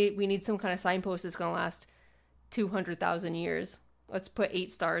 we need some kind of signpost that's going to last 200,000 years. Let's put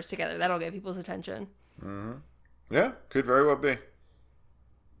 8 stars together. That'll get people's attention. Mm-hmm. Yeah, could very well be.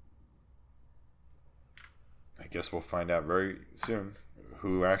 I guess we'll find out very soon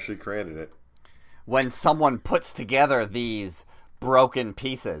who actually created it. When someone puts together these broken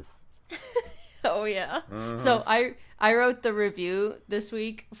pieces. Oh, yeah. Mm-hmm. So I wrote the review this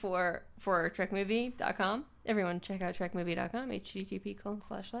week for trekmovie.com. Everyone check out trekmovie.com,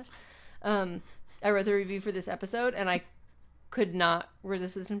 http:// I wrote the review for this episode, and I could not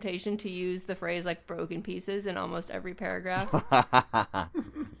resist the temptation to use the phrase like broken pieces in almost every paragraph.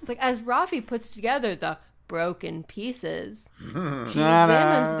 It's like, as Rafi puts together the broken pieces, he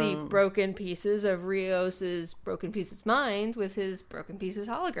examines the broken pieces of Rios's broken pieces mind with his broken pieces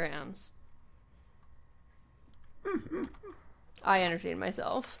holograms. I entertain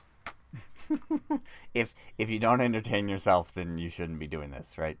myself. If you don't entertain yourself, then you shouldn't be doing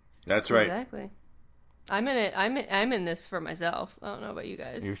this, right? That's right. Exactly. I'm in it. I'm in this for myself. I don't know about you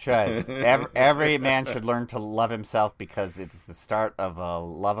guys. You should. Every man should learn to love himself, because it's the start of a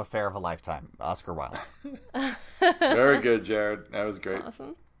love affair of a lifetime. Oscar Wilde. Very good, Jared. That was great.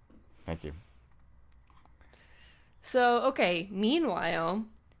 Awesome. Thank you. So, okay. Meanwhile,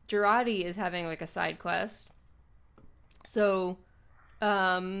 Jurati is having like a side quest. So,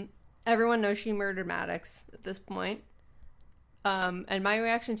 everyone knows she murdered Maddox at this point. And my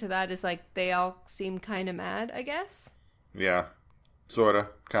reaction to that is like, they all seem kind of mad, I guess. Yeah. Sorta.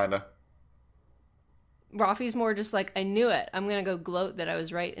 Kinda. Rafi's more just like, I knew it. I'm gonna go gloat that I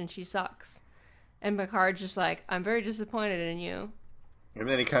was right and she sucks. And Picard's just like, I'm very disappointed in you. And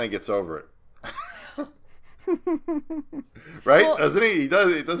then he kind of gets over it. Right? Well, doesn't he? He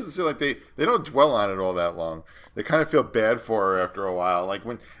does. It doesn't seem like they don't dwell on it all that long. They kind of feel bad for her after a while. Like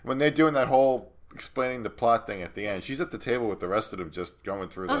when they're doing that whole explaining the plot thing at the end, she's at the table with the rest of them, just going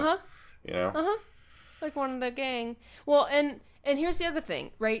through the, like one of the gang. Well, and here's the other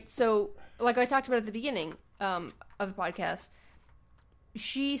thing, right? So, like I talked about at the beginning of the podcast,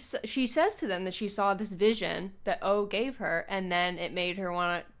 she says to them that she saw this vision that O gave her, and then it made her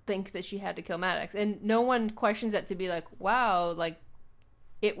want to think that she had to kill Maddox, and no one questions that to be like, wow, like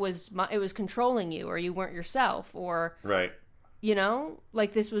it was controlling you, or you weren't yourself, or right.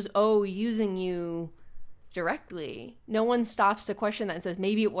 Like this was using you directly. No one stops to question that and says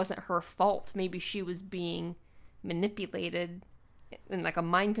maybe it wasn't her fault. Maybe she was being manipulated in like a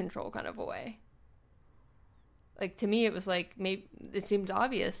mind control kind of a way. Like, to me, it was like, maybe it seems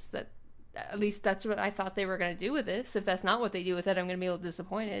obvious that at least that's what I thought they were going to do with this. If that's not what they do with it, I'm going to be a little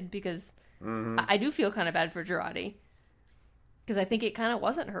disappointed, because I do feel kind of bad for Jurati. Because I think it kind of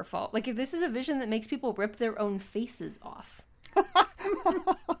wasn't her fault. Like, if this is a vision that makes people rip their own faces off.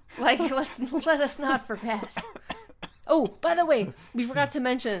 Like, let us not forget. Oh, by the way, we forgot to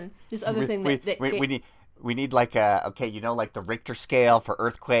mention this other thing that We need like like the Richter scale for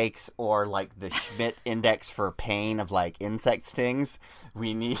earthquakes, or like the Schmidt index for pain of like insect stings.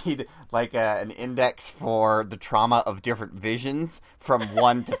 We need like an index for the trauma of different visions from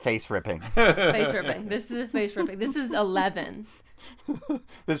 1 to face ripping. Face ripping. This is a face ripping. This is 11.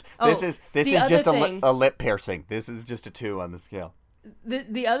 This is just a lip piercing. This is just a 2 on the scale.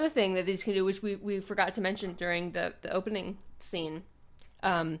 The other thing that these can do, which we forgot to mention during the opening scene,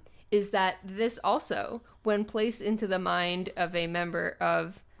 is that this also, when placed into the mind of a member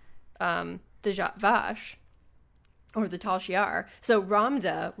of the Zhat Vash, or the Tal Shiar. So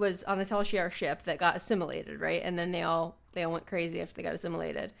Ramda was on a Tal Shiar ship that got assimilated, right? And then they all went crazy after they got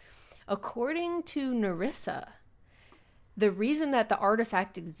assimilated. According to Narissa, the reason that the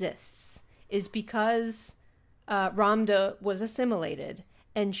artifact exists is because Ramda was assimilated,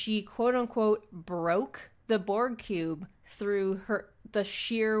 and she quote unquote broke the Borg cube through the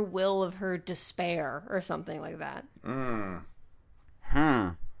sheer will of her despair, or something like that.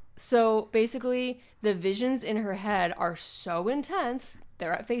 So basically, the visions in her head are so intense,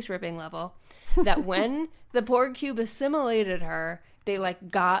 they're at face ripping level, that when the Borg cube assimilated her, they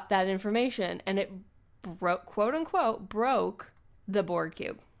like got that information, and it broke, quote unquote, broke the Borg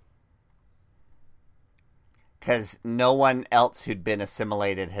cube. Because no one else who'd been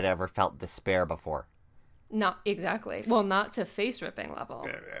assimilated had ever felt despair before. Not exactly. Well, not to face ripping level. All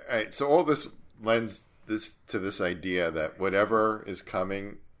right, so all this lends to this idea that whatever is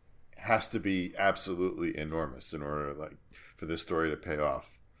coming has to be absolutely enormous in order for this story to pay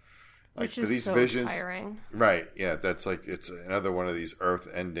off. Like, Which is for these so visions, tiring. Right? Yeah, that's like it's another one of these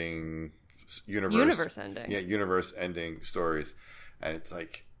Earth-ending universe-ending. Yeah, universe-ending stories, and it's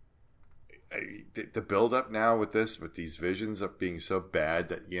like the build-up now with these visions of being so bad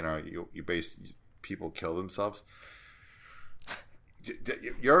that people kill themselves.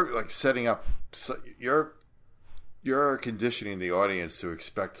 You're like setting up. You're conditioning the audience to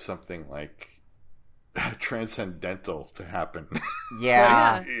expect something like transcendental to happen.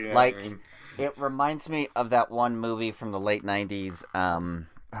 Yeah, I mean, it reminds me of that one movie from the late 90s.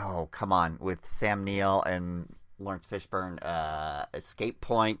 Oh, come on, with Sam Neill and Lawrence Fishburne. Escape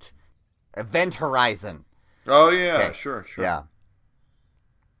Point, Event Horizon. Oh yeah, okay. Sure.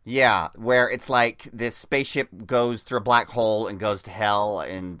 Yeah, where it's like this spaceship goes through a black hole and goes to hell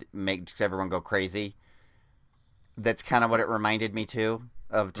and makes everyone go crazy. That's kind of what it reminded me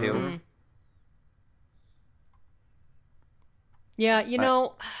of too. Mm-hmm. Yeah,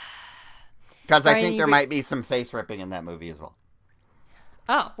 because I think there might be some face ripping in that movie as well.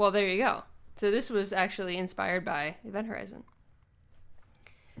 Oh, well, there you go. So this was actually inspired by Event Horizon.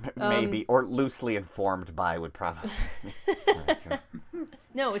 Maybe, or loosely informed by would probably.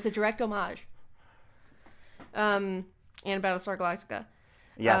 No, it's a direct homage. And Battlestar Galactica.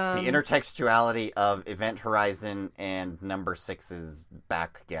 Yes, the intertextuality of Event Horizon and Number 6's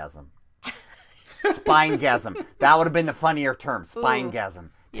backgasm. Spinegasm. That would have been the funnier term. Spinegasm.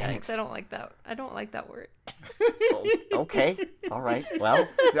 Yeah, I don't like that. I don't like that word. Okay. All right.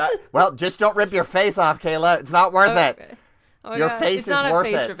 Well, just don't rip your face off, Kayla. It's not worth it. Oh your face is worth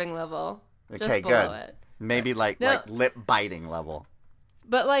it. It's not a face ripping level. Okay, just below it. Maybe like lip biting level.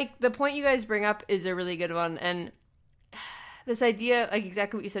 But like the point you guys bring up is a really good one, and this idea, like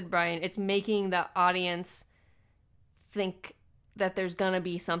exactly what you said, Brian, it's making the audience think that there's gonna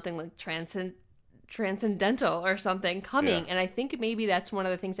be something like transcendental or something coming. And I think maybe that's one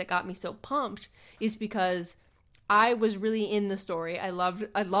of the things that got me so pumped, is because I was really in the story. I loved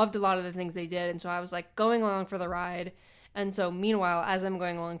a lot of the things they did, and so I was like going along for the ride. And so meanwhile, as I'm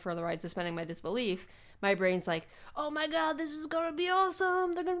going along for the ride, suspending my disbelief, my brain's like, oh my god, this is gonna be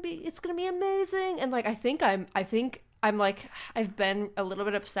awesome, it's gonna be amazing. And like I think I'm like, I've been a little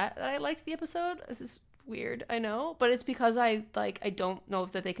bit upset that I liked the episode. This is weird, I know, but it's because I don't know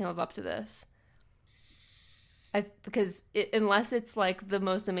that they can live up to this. Because unless it's like the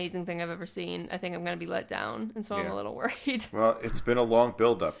most amazing thing I've ever seen, I think I'm going to be let down, and so I'm a little worried. Well, it's been a long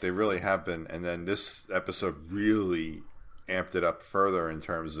build-up. They really have been, and then this episode really amped it up further in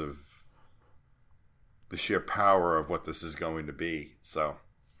terms of the sheer power of what this is going to be. So,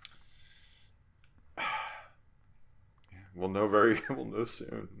 we'll know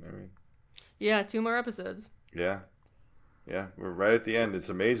soon. I mean, yeah, 2 more episodes. Yeah, we're right at the end. It's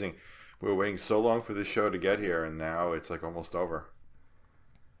amazing. We were waiting so long for this show to get here, and now it's like almost over.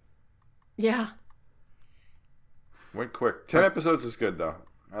 Yeah. Went quick. 10 episodes is good, though.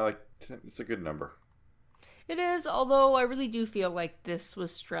 I like 10. It's a good number. It is, although I really do feel like this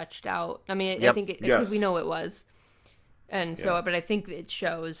was stretched out. I mean, I think because we know it was. And so, but I think it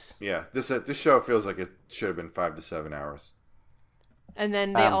shows. Yeah, this show feels like it should have been 5 to 7 hours. And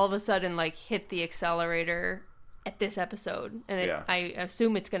then they all of a sudden like hit the accelerator at this episode, and I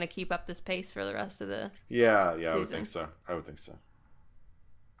assume it's going to keep up this pace for the rest of the season. I would think so.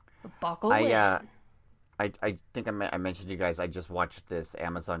 Buckle in. I think I mentioned to you guys, I just watched this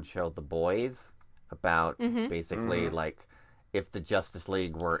Amazon show, The Boys, about basically like if the Justice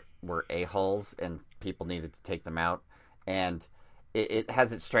League were a-holes and people needed to take them out. And it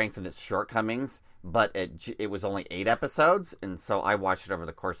has its strengths and its shortcomings, but it was only 8 episodes, and so I watched it over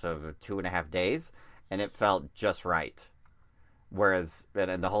the course of 2.5 days, and it felt just right. Whereas,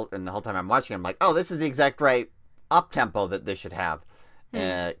 and the whole time I'm watching, I'm like, oh, this is the exact right up tempo that this should have,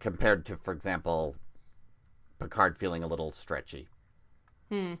 compared to, for example, Picard feeling a little stretchy.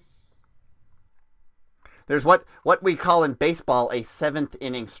 There's what we call in baseball a 7th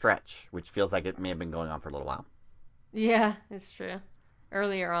inning stretch, which feels like it may have been going on for a little while. Yeah, it's true.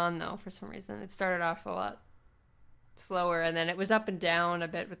 Earlier on, though, for some reason, it started off a lot slower, and then it was up and down a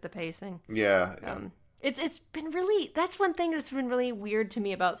bit with the pacing. Yeah. It's been really, that's one thing that's been really weird to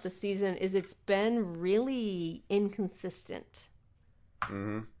me about the season, is it's been really inconsistent.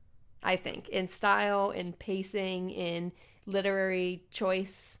 I think, in style, in pacing, in literary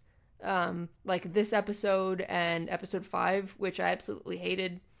choice. Like this episode and episode 5, which I absolutely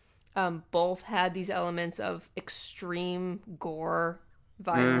hated, both had these elements of extreme gore,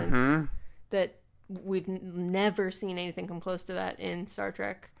 violence, that we've never seen anything come close to that in Star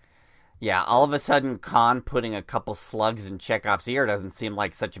Trek. Yeah, all of a sudden, Khan putting a couple slugs in Chekhov's ear doesn't seem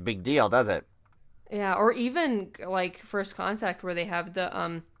like such a big deal, does it? Yeah, or even like First Contact, where they have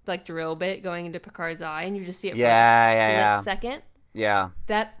the like drill bit going into Picard's eye, and you just see it for a split second. Yeah,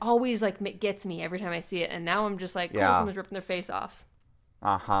 that always like gets me every time I see it, and now I'm just like, cool, someone's ripping their face off.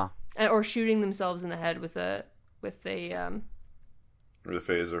 Or shooting themselves in the head with a phaser.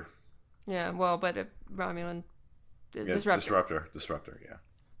 Yeah, well, but a Romulan disruptor. Yeah.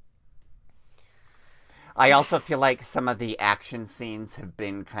 I also feel like some of the action scenes have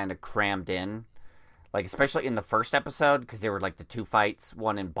been kind of crammed in, like especially in the first episode, because there were like the 2 fights,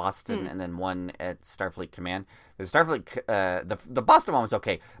 one in Boston and then one at Starfleet Command. The Starfleet, the Boston one was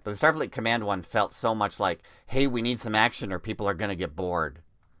okay, but the Starfleet Command one felt so much like, hey, we need some action or people are gonna get bored.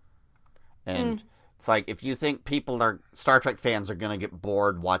 And it's like, if you think Star Trek fans are going to get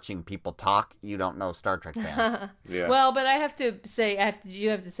bored watching people talk, you don't know Star Trek fans. Yeah. Well, but I have to say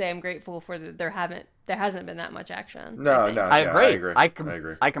I'm grateful for there hasn't been that much action. I agree. I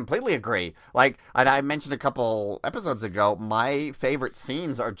agree. I completely agree. Like, I mentioned a couple episodes ago, my favorite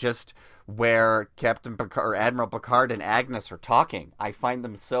scenes are just where Captain Picard or Admiral Picard and Agnes are talking. I find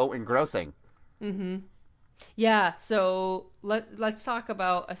them so engrossing. Yeah, so let's talk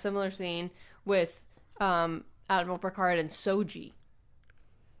about a similar scene with Admiral Picard and Soji.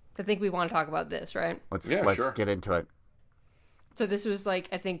 I think we want to talk about this, right? Let's get into it. So this was like,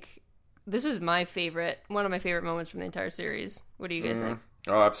 I think this was one of my favorite moments from the entire series. What do you guys think?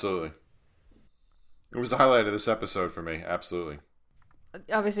 Oh, absolutely. It was the highlight of this episode for me. Absolutely.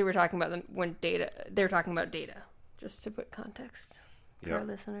 Obviously, we're talking about they're talking about Data, just to put context for our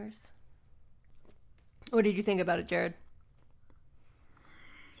listeners. What did you think about it, Jared?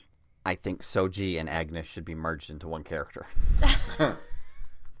 I think Soji and Agnes should be merged into one character. Sorry,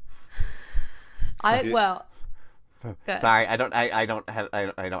 I don't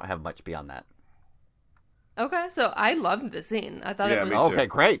have much beyond that. Okay, so I loved the scene. I thought it was okay,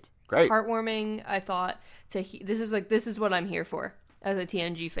 great. Heartwarming. I thought this is what I'm here for as a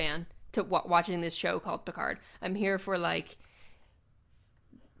TNG fan, to watching this show called Picard. I'm here for like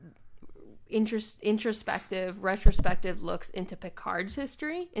introspective, retrospective looks into Picard's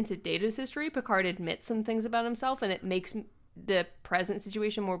history, into Data's history. Picard admits some things about himself, and it makes the present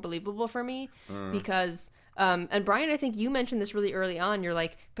situation more believable for me because, and Brian, I think you mentioned this really early on. You're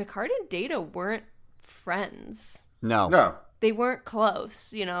like, Picard and Data weren't friends. No. They weren't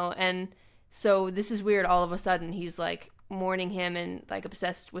close, and so this is weird. All of a sudden, he's like mourning him and like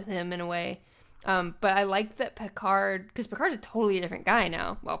obsessed with him in a way. But I like that Picard, because Picard's a totally different guy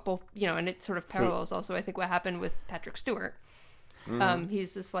now. Well, both, and it sort of parallels also, I think, what happened with Patrick Stewart.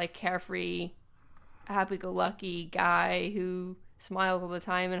 He's this like carefree, happy-go-lucky guy who smiles all the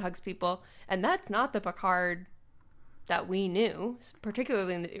time and hugs people. And that's not the Picard that we knew,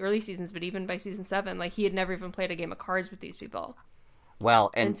 particularly in the early seasons, but even by season 7, like he had never even played a game of cards with these people.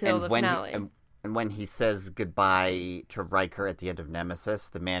 Well, until the finale. And when he says goodbye to Riker at the end of Nemesis,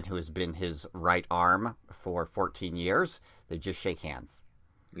 the man who has been his right arm for 14 years, they just shake hands.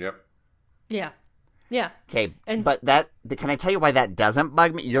 Yep. Yeah. Okay, but can I tell you why that doesn't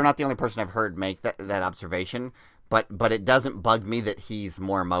bug me? You're not the only person I've heard make that observation, but it doesn't bug me that he's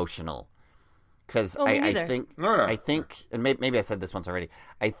more emotional. because Oh, me I neither. think No. I think, and maybe I said this once already.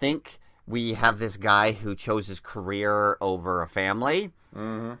 I think we have this guy who chose his career over a family,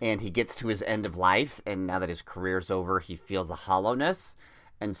 and he gets to his end of life, and now that his career's over, he feels a hollowness,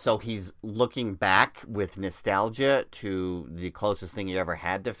 and so he's looking back with nostalgia to the closest thing he ever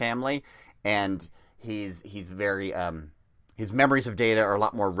had to family, and he's very his memories of Data are a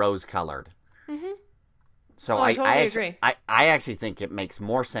lot more rose colored. Mm-hmm. So I totally agree. I actually think it makes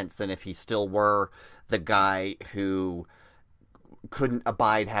more sense than if he still were the guy who couldn't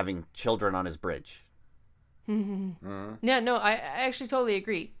abide having children on his bridge. Yeah, no, I actually totally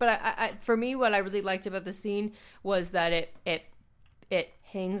agree. But I for me, what I really liked about the scene was that it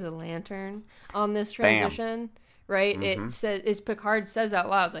hangs a lantern on this transition, right? It says, is Picard says out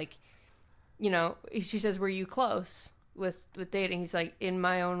loud, like, you know, she says, "Were you close with Data?" And he's like, "In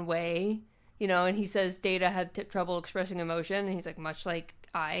my own way." You know, and he says Data had trouble expressing emotion, and he's like, much like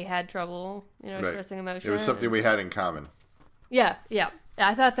I had trouble, expressing emotion. It was something we had in common. Yeah.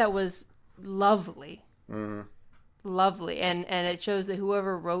 I thought that was lovely. Lovely. And it shows that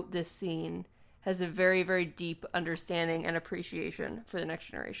whoever wrote this scene has a very, very deep understanding and appreciation for the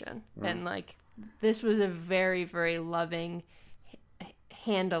next generation. And, like, this was a very, very loving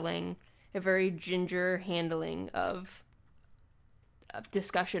handling, a very ginger handling of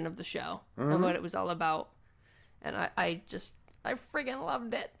discussion of the show and what it was all about. And I friggin'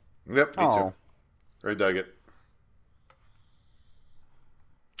 loved it. Yep, me too. I dug it.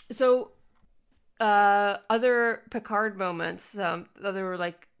 So, other Picard moments, so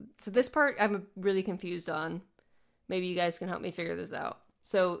this part I'm really confused on. Maybe you guys can help me figure this out.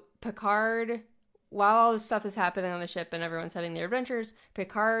 So, Picard, while all this stuff is happening on the ship and everyone's having their adventures,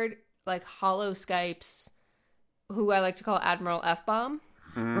 Picard, like, holo Skypes who I like to call Admiral F-Bomb.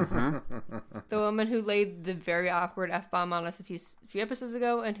 The woman who laid the very awkward F-bomb on us a few episodes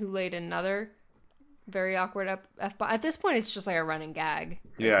ago, and who laid another very awkward F-bomb. At this point, it's just like a running gag.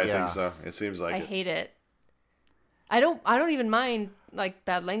 Yeah, I think so. It seems like I hate it. I don't even mind, like,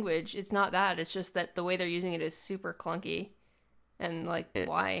 bad language. It's not that. It's just that the way they're using it is super clunky. And, like,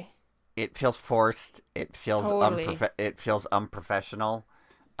 why? It feels forced. It feels Totally. it feels unprofessional.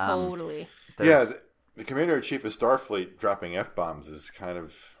 Totally. Yeah, the Commander-in-Chief of Starfleet dropping F-bombs is kind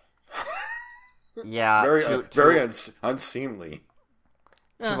of very unseemly.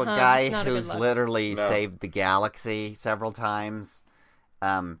 To a guy not a good who's look. literally saved the galaxy several times.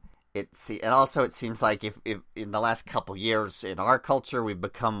 And also it seems like if in the last couple years in our culture we've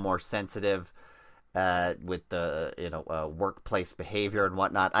become more sensitive with the workplace behavior and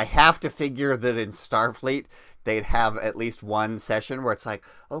whatnot. I have to figure that in Starfleet they'd have at least one session where it's like,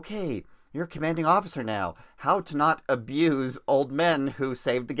 okay, you're a commanding officer now. How to not abuse old men who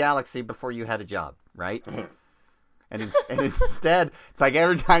saved the galaxy before you had a job, right? And instead, it's like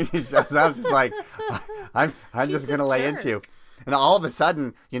every time she shows up, it's like, I'm just going to lay into you. And all of a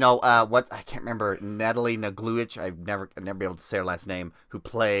sudden, I can't remember, Natalie Nagluich, I've never been able to say her last name, who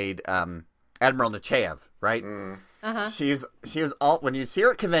played Admiral Nechayev, right? She was all, when you see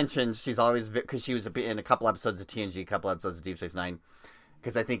her at conventions, she's always, because she was in a couple episodes of TNG, a couple episodes of Deep Space Nine,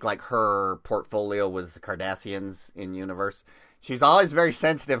 because I think, like, her portfolio was the Cardassians in universe. She's always very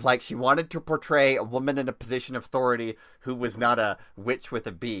sensitive. Like, she wanted to portray a woman in a position of authority who was not a witch with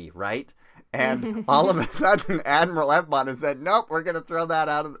a bee, right? And all of a sudden, Admiral F-Bomb has said, nope, we're going to throw that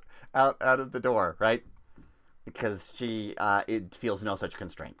out of the door, right? Because it feels no such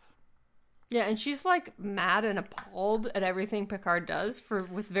constraints. Yeah, and she's, like, mad and appalled at everything Picard does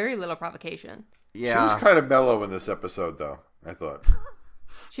with very little provocation. Yeah. She was kind of mellow in this episode, though, I thought.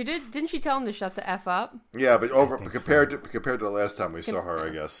 She did. Didn't she tell him to shut the F up? Yeah, but compared to the last time we saw her, I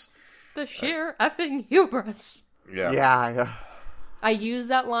guess. The sheer effing hubris. Yeah. Yeah. I use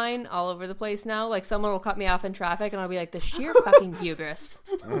that line all over the place now. Like, someone will cut me off in traffic, and I'll be like, the sheer fucking hubris.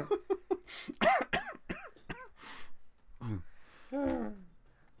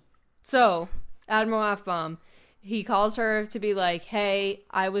 So, Admiral F-Bomb, he calls her to be like, hey,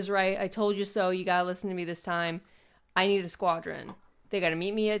 I was right. I told you so. You gotta listen to me this time. I need a squadron. They gotta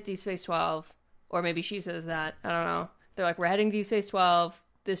meet me at Deep Space 12. Or maybe she says that. I don't know. They're like, we're heading to Deep Space 12.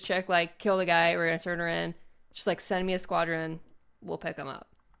 This chick, like, killed a guy. We're gonna turn her in. She's like, send me a squadron. We'll pick him up.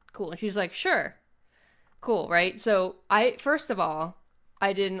 Cool. And she's like, sure. Cool, right? So, first of all,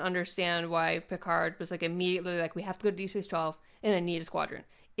 I didn't understand why Picard was, like, immediately like, we have to go to Deep Space 12 and I need a squadron.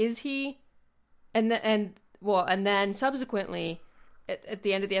 Is he? And then subsequently, at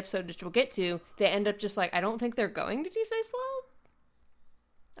the end of the episode, which we'll get to, they end up just like, I don't think they're going to Deep Space 12?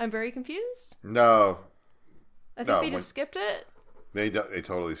 I'm very confused. No. I think they just skipped it. They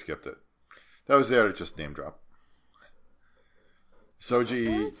totally skipped it. That was there to just name drop.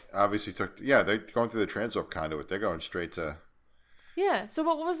 Soji What? obviously took. Yeah, they're going through the transwarp conduit. They're going straight to. Yeah. So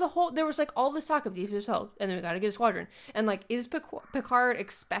what was the whole? There was like all this talk of Deep Space 12, and then we got to get a squadron. And like, is Picard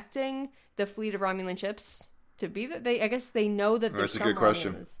expecting the fleet of Romulan ships to be that? I guess they know that there's That's a some good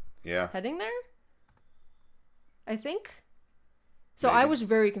question. Romulans Yeah. heading there. I think. So Maybe. I was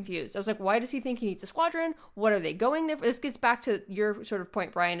very confused. I was like, why does he think he needs a squadron? What are they going there for? This gets back to your sort of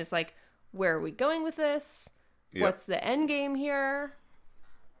point, Brian, is like, where are we going with this? Yeah. What's the end game here?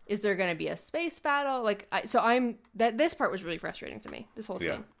 Is there going to be a space battle? Like, this part was really frustrating to me, this whole scene.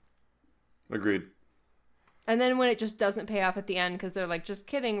 Yeah. Agreed. And then when it just doesn't pay off at the end, because they're like, just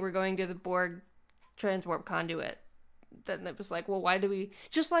kidding, we're going to the Borg transwarp conduit. Then it was like, well, why do we,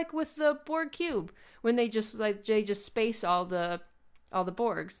 just like with the Borg cube, when they just space all the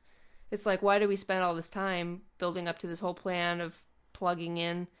Borgs. It's like, why do we spend all this time building up to this whole plan of plugging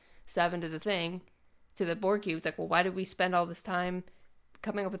in Seven to the thing, to the Borg cube? It's like, well, why did we spend all this time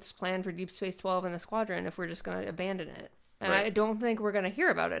coming up with this plan for Deep Space 12 and the squadron if we're just going to abandon it? And Right. I don't think we're going to hear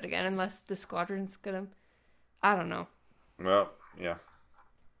about it again unless the squadron's going to, I don't know. Well, yeah.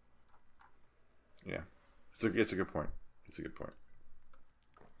 Yeah. It's a good point. It's a good point.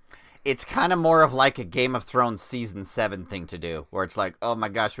 It's kind of more of like a Game of Thrones season 7 thing to do, where it's like, oh my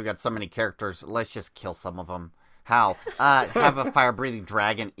gosh, we got so many characters, let's just kill some of them. How? Have a fire-breathing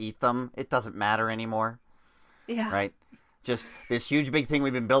dragon eat them. It doesn't matter anymore, Yeah. right? Just this huge big thing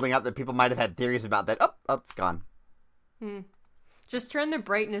we've been building up that people might have had theories about that. Oh, it's gone. Just turn the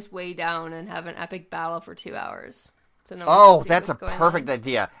brightness way down and have an epic battle for 2 hours. So no one Oh, can see that's a what's going perfect on.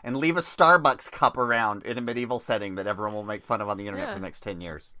 idea. And leave a Starbucks cup around in a medieval setting that everyone will make fun of on the internet Yeah. for the next 10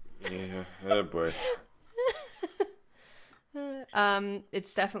 years. Yeah. Oh boy.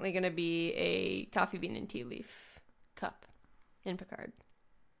 It's definitely going to be a coffee bean and tea leaf cup in Picard.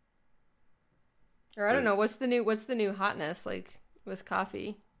 Or I don't know, what's the new hotness like with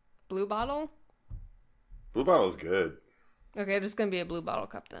coffee? Blue bottle? Blue bottle's good. Okay, it's going to be a blue bottle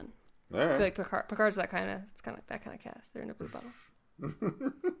cup then. All I right. feel like Picard's that kind of that kind of cast. They're in a blue bottle.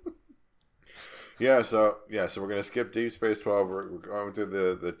 Yeah, so we're gonna skip Deep Space 12. We're going through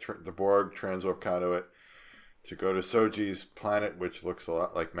the Borg transwarp conduit to go to Soji's planet, which looks a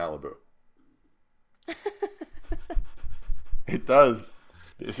lot like Malibu. It does.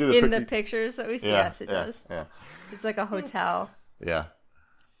 You see In the pictures that we see, yes, it does. Yeah, It's like a hotel. yeah.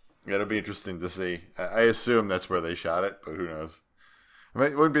 It'll be interesting to see. I assume that's where they shot it, but who knows? I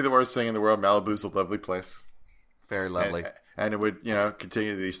mean, it wouldn't be the worst thing in the world. Malibu's a lovely place. Very lovely. And it would,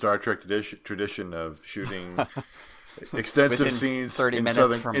 continue the Star Trek tradition of shooting extensive Within scenes 30 in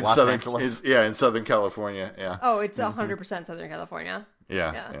minutes from Los Angeles. in Southern California. Yeah, Oh, it's 100% Southern California.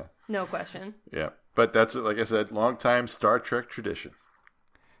 yeah. No question. But that's, like I said, long time Star Trek tradition.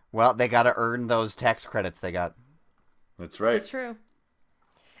 Well, they got to earn those tax credits they got. That's right. It's true.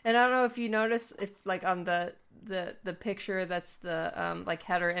 And I don't know if you notice, if like on the picture that's the like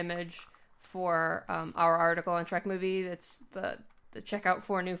header image for our article on Trek Movie, that's the check out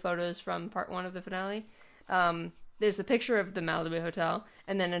 4 new photos from part 1 of the finale. There's a picture of the Malibu Hotel,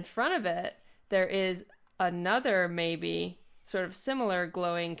 and then in front of it there is another maybe sort of similar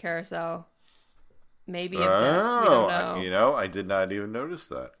glowing carousel, maybe of death. We don't know. I did not even notice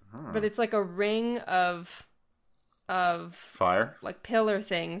that. But it's like a ring of Fire. like pillar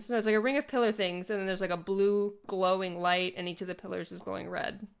things. No, it's like a ring of pillar things, and then there's like a blue glowing light, and each of the pillars is glowing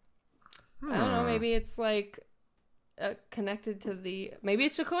red. I don't know. Maybe it's like connected to the. Maybe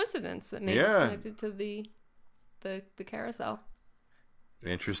it's a coincidence, but maybe it's connected to the carousel.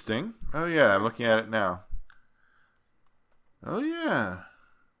 Interesting. Oh yeah, I'm looking at it now. Oh yeah.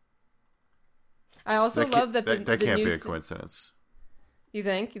 I also love that that the can't new be a coincidence. You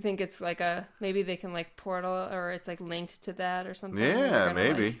think? You think it's like maybe they can like portal, or it's like linked to that or something? Yeah, Kinda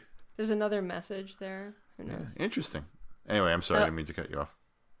maybe. like, there's another message there. Who knows? Interesting. Anyway, I'm sorry, I didn't mean to cut you off.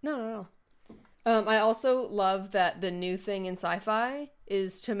 No. I also love that the new thing in sci-fi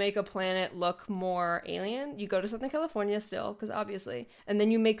is to make a planet look more alien. You go to Southern California still, because obviously, and then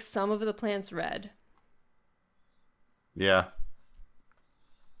you make some of the plants red. Yeah.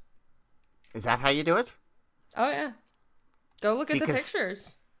 Is that how you do it? Oh yeah, go look See, at the 'cause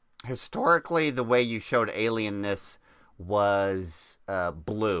pictures. Historically, the way you showed alienness was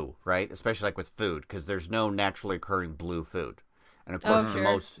blue, right? Especially like with food, because there's no naturally occurring blue food. And of course,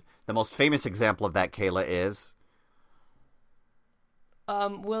 sure. the most famous example of that, Kayla, is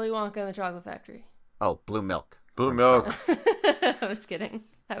Willy Wonka and the Chocolate Factory. blue milk. Blue milk. I was kidding.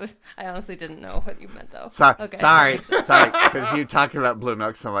 I honestly didn't know what you meant though. Sorry, Okay. sorry, because you talk about blue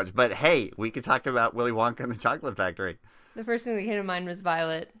milk so much. But hey, we could talk about Willy Wonka and the Chocolate Factory. The first thing that came to mind was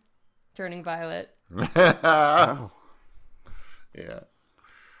Violet turning violet. Oh. Yeah.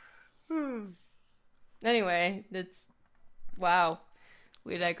 Anyway, wow.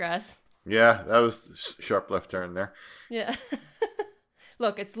 We digress. Yeah, that was sharp left turn there. Yeah.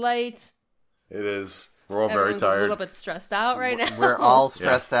 Look, it's late. It is. We're all very Everyone's a tired. little bit stressed out right now. We're all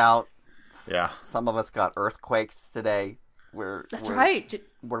stressed out. Yeah. Some of us got earthquakes today. That's right.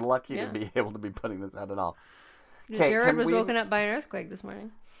 We're lucky to be able to be putting this out at all. Jared was woken up by an earthquake this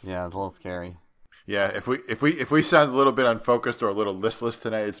morning. Yeah, it was a little scary. Yeah, if we sound a little bit unfocused or a little listless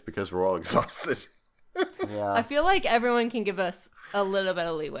tonight, it's because we're all exhausted. Yeah. I feel like everyone can give us a little bit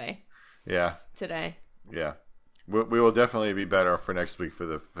of leeway. Yeah. Today. Yeah. We will definitely be better for next week for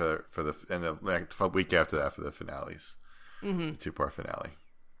the and the next week after that for the finales. Mm-hmm. 2-part finale.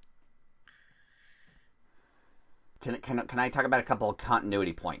 Can I talk about a couple of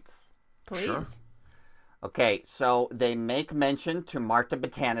continuity points? Please. Sure. Okay, so they make mention to Marta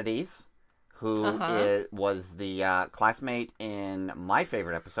Botanides, who was the classmate in my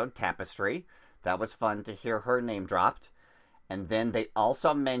favorite episode, Tapestry. That was fun to hear her name dropped. And then they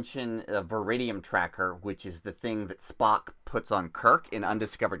also mention a Viridium tracker, which is the thing that Spock puts on Kirk in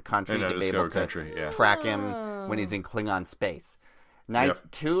Undiscovered Country to be able to track him when he's in Klingon space. Nice,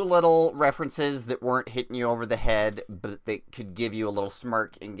 2 little references that weren't hitting you over the head, but they could give you a little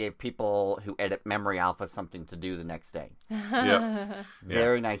smirk and gave people who edit Memory Alpha something to do the next day. Yep.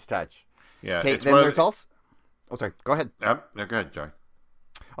 Very nice touch. Yeah. Okay, then there's also... Oh, sorry. Go ahead. Yep. No, go ahead, John.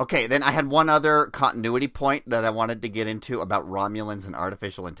 Okay, then I had one other continuity point that I wanted to get into about Romulans and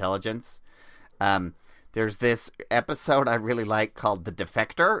artificial intelligence. There's this episode I really like called The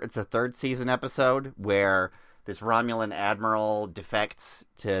Defector. It's a 3rd season episode where this Romulan admiral defects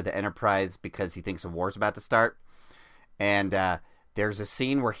to the Enterprise because he thinks a war's about to start. And there's a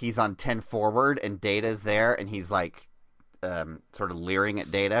scene where he's on 10 forward and Data's there and he's like sort of leering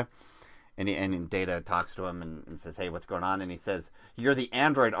at Data. And Data talks to him and says, "Hey, what's going on?" And he says, "You're the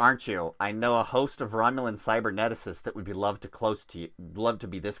android, aren't you? I know a host of Romulan cyberneticists that would be love to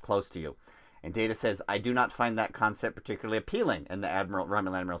be this close to you." And Data says, "I do not find that concept particularly appealing." And the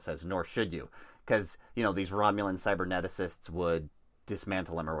Romulan admiral says, "Nor should you, because these Romulan cyberneticists would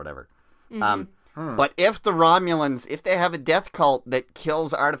dismantle him or whatever." Mm-hmm. But if the Romulans, if they have a death cult that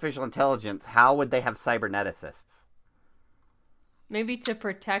kills artificial intelligence, how would they have cyberneticists? Maybe to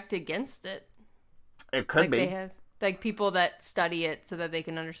protect against it. It could be. They have people that study it so that they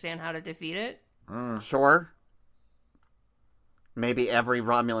can understand how to defeat it. Sure. Maybe every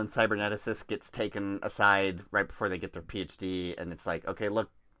Romulan cyberneticist gets taken aside right before they get their PhD, and it's like, okay,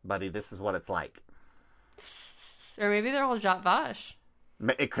 look, buddy, this is what it's like. Or maybe they're all Zhat Vash.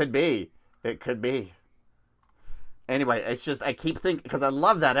 It could be. It could be. Anyway, it's just, I keep thinking, because I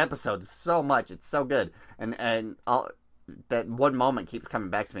love that episode so much. It's so good. And that one moment keeps coming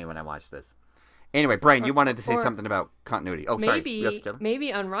back to me when I watch this. Anyway, Brian, you wanted to say something about continuity. Oh, sorry. Yes,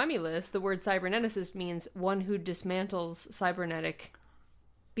 maybe on Romulus, the word cyberneticist means one who dismantles cybernetic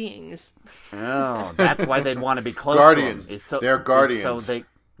beings. Oh, that's why they'd want to be close Guardians. to him. They're guardians. So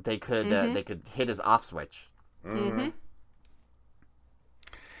they could hit his off switch. Mm-hmm.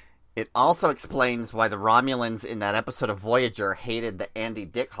 It also explains why the Romulans in that episode of Voyager hated the Andy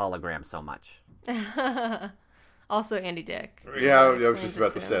Dick hologram so much. Also, Andy Dick. Yeah, I was just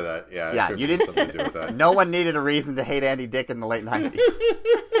about to say that. Yeah, you didn't. Something to do with that. No one needed a reason to hate Andy Dick in the late 90s.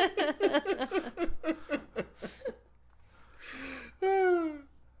 All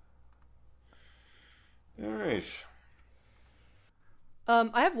right.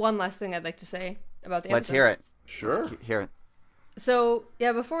 I have one last thing I'd like to say about the episode. Let's hear it. Sure. Let's hear it. So,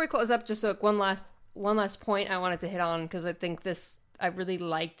 yeah, before we close up, just one last point I wanted to hit on, because I think I really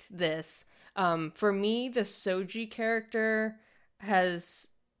liked this. For me, the Soji character has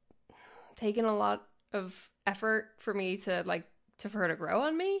taken a lot of effort for me for her to grow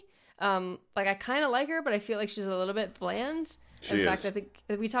on me. I kind of like her, but I feel like she's a little bit bland. In fact, I think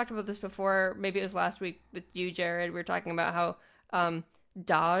we talked about this before. Maybe it was last week with you, Jared. We were talking about how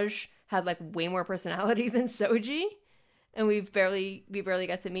Daj had way more personality than Soji, and we barely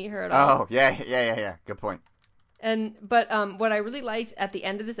got to meet her at all. Oh, yeah. Good point. But what I really liked at the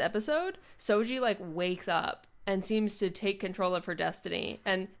end of this episode, Soji wakes up and seems to take control of her destiny.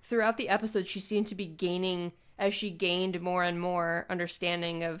 And throughout the episode, she seemed to be gaining, as she gained more and more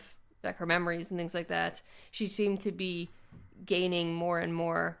understanding of her memories and things like that. She seemed to be gaining more and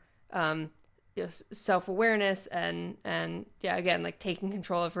more self-awareness and again, taking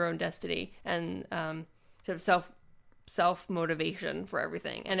control of her own destiny and sort of self-motivation for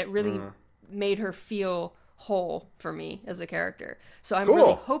everything. And it really made her feel whole for me as a character. So I'm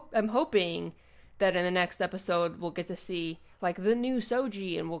cool. I'm hoping that in the next episode we'll get to see the new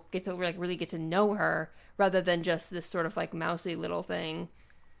Soji, and we'll get to really get to know her rather than just this sort of like mousy little thing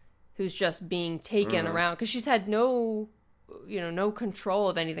who's just being taken around, because she's had no control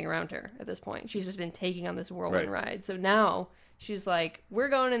of anything around her at this point. She's just been taking on this whirlwind ride. So now she's like, we're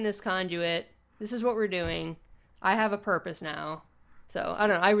going in this conduit. This is what we're doing. I have a purpose now. So I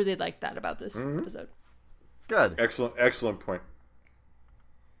don't know. I really liked that about this episode. Good. Excellent point.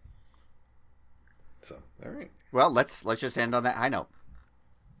 So, all right. Well, let's just end on that high note.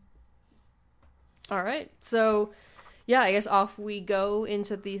 All right. So, yeah, I guess off we go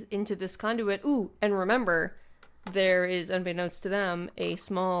into this conduit. Ooh, and remember, there is, unbeknownst to them, a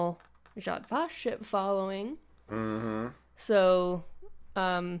small Zhat Vash ship following. Mm-hmm. So,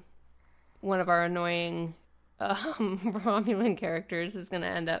 one of our annoying Romulan characters is going to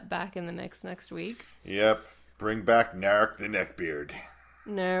end up back in the mix next week. Yep. Bring back Narek the Neckbeard.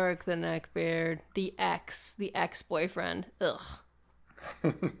 Narek the Neckbeard. The ex-boyfriend. Ugh.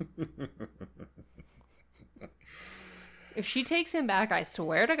 If she takes him back, I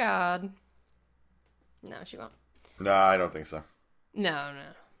swear to God. No, she won't. No, I don't think so. No.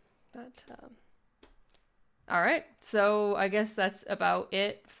 But, all right. So I guess that's about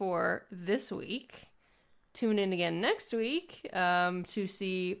it for this week. Tune in again next week to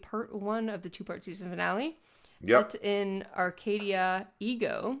see part 1 of the 2-part season finale. Yep. Et in Arcadia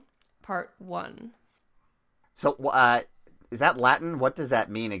Ego, part 1. So, is that Latin? What does that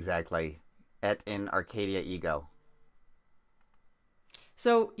mean exactly? Et in Arcadia Ego.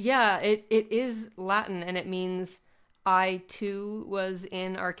 So, yeah, it is Latin, and it means I, too, was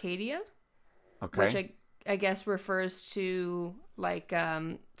in Arcadia. Okay. Which I guess refers to, like,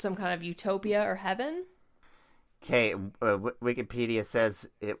 some kind of utopia or heaven. Okay, Wikipedia says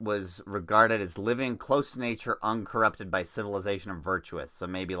it was regarded as living close to nature, uncorrupted by civilization, and virtuous. So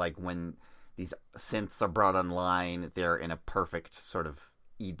maybe, like, when these synths are brought online, they're in a perfect sort of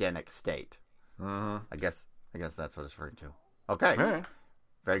Edenic state. Mm-hmm. I guess that's what it's referring to. Okay. All right.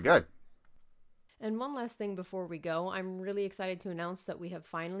 Very good. And one last thing before we go, I'm really excited to announce that we have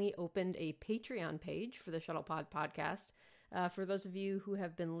finally opened a Patreon page for the Shuttlepod podcast. For those of you who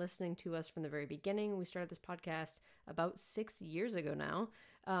have been listening to us from the very beginning, we started this podcast about 6 years ago now.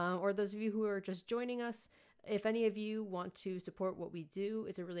 Or those of you who are just joining us, if any of you want to support what we do,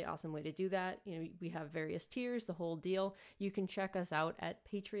 it's a really awesome way to do that. You know, we have various tiers, the whole deal. You can check us out at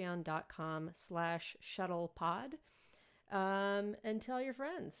patreon.com/shuttlepod. And tell your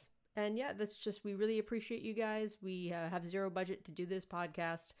friends. And yeah, that's just, we really appreciate you guys. We have zero budget to do this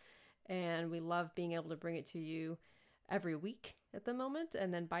podcast, and we love being able to bring it to you every week at the moment,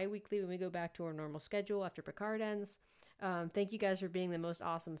 and then bi-weekly when we go back to our normal schedule after Picard ends. Thank you guys for being the most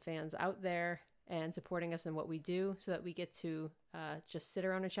awesome fans out there and supporting us in what we do, so that we get to just sit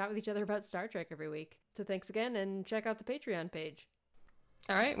around and chat with each other about Star Trek every week. So thanks again, and check out the Patreon page.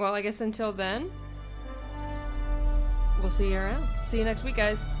 All right, well, I guess until then, we'll see you around. See you next week,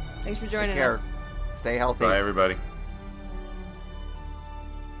 guys. Thanks for joining us. Stay healthy. Bye, everybody.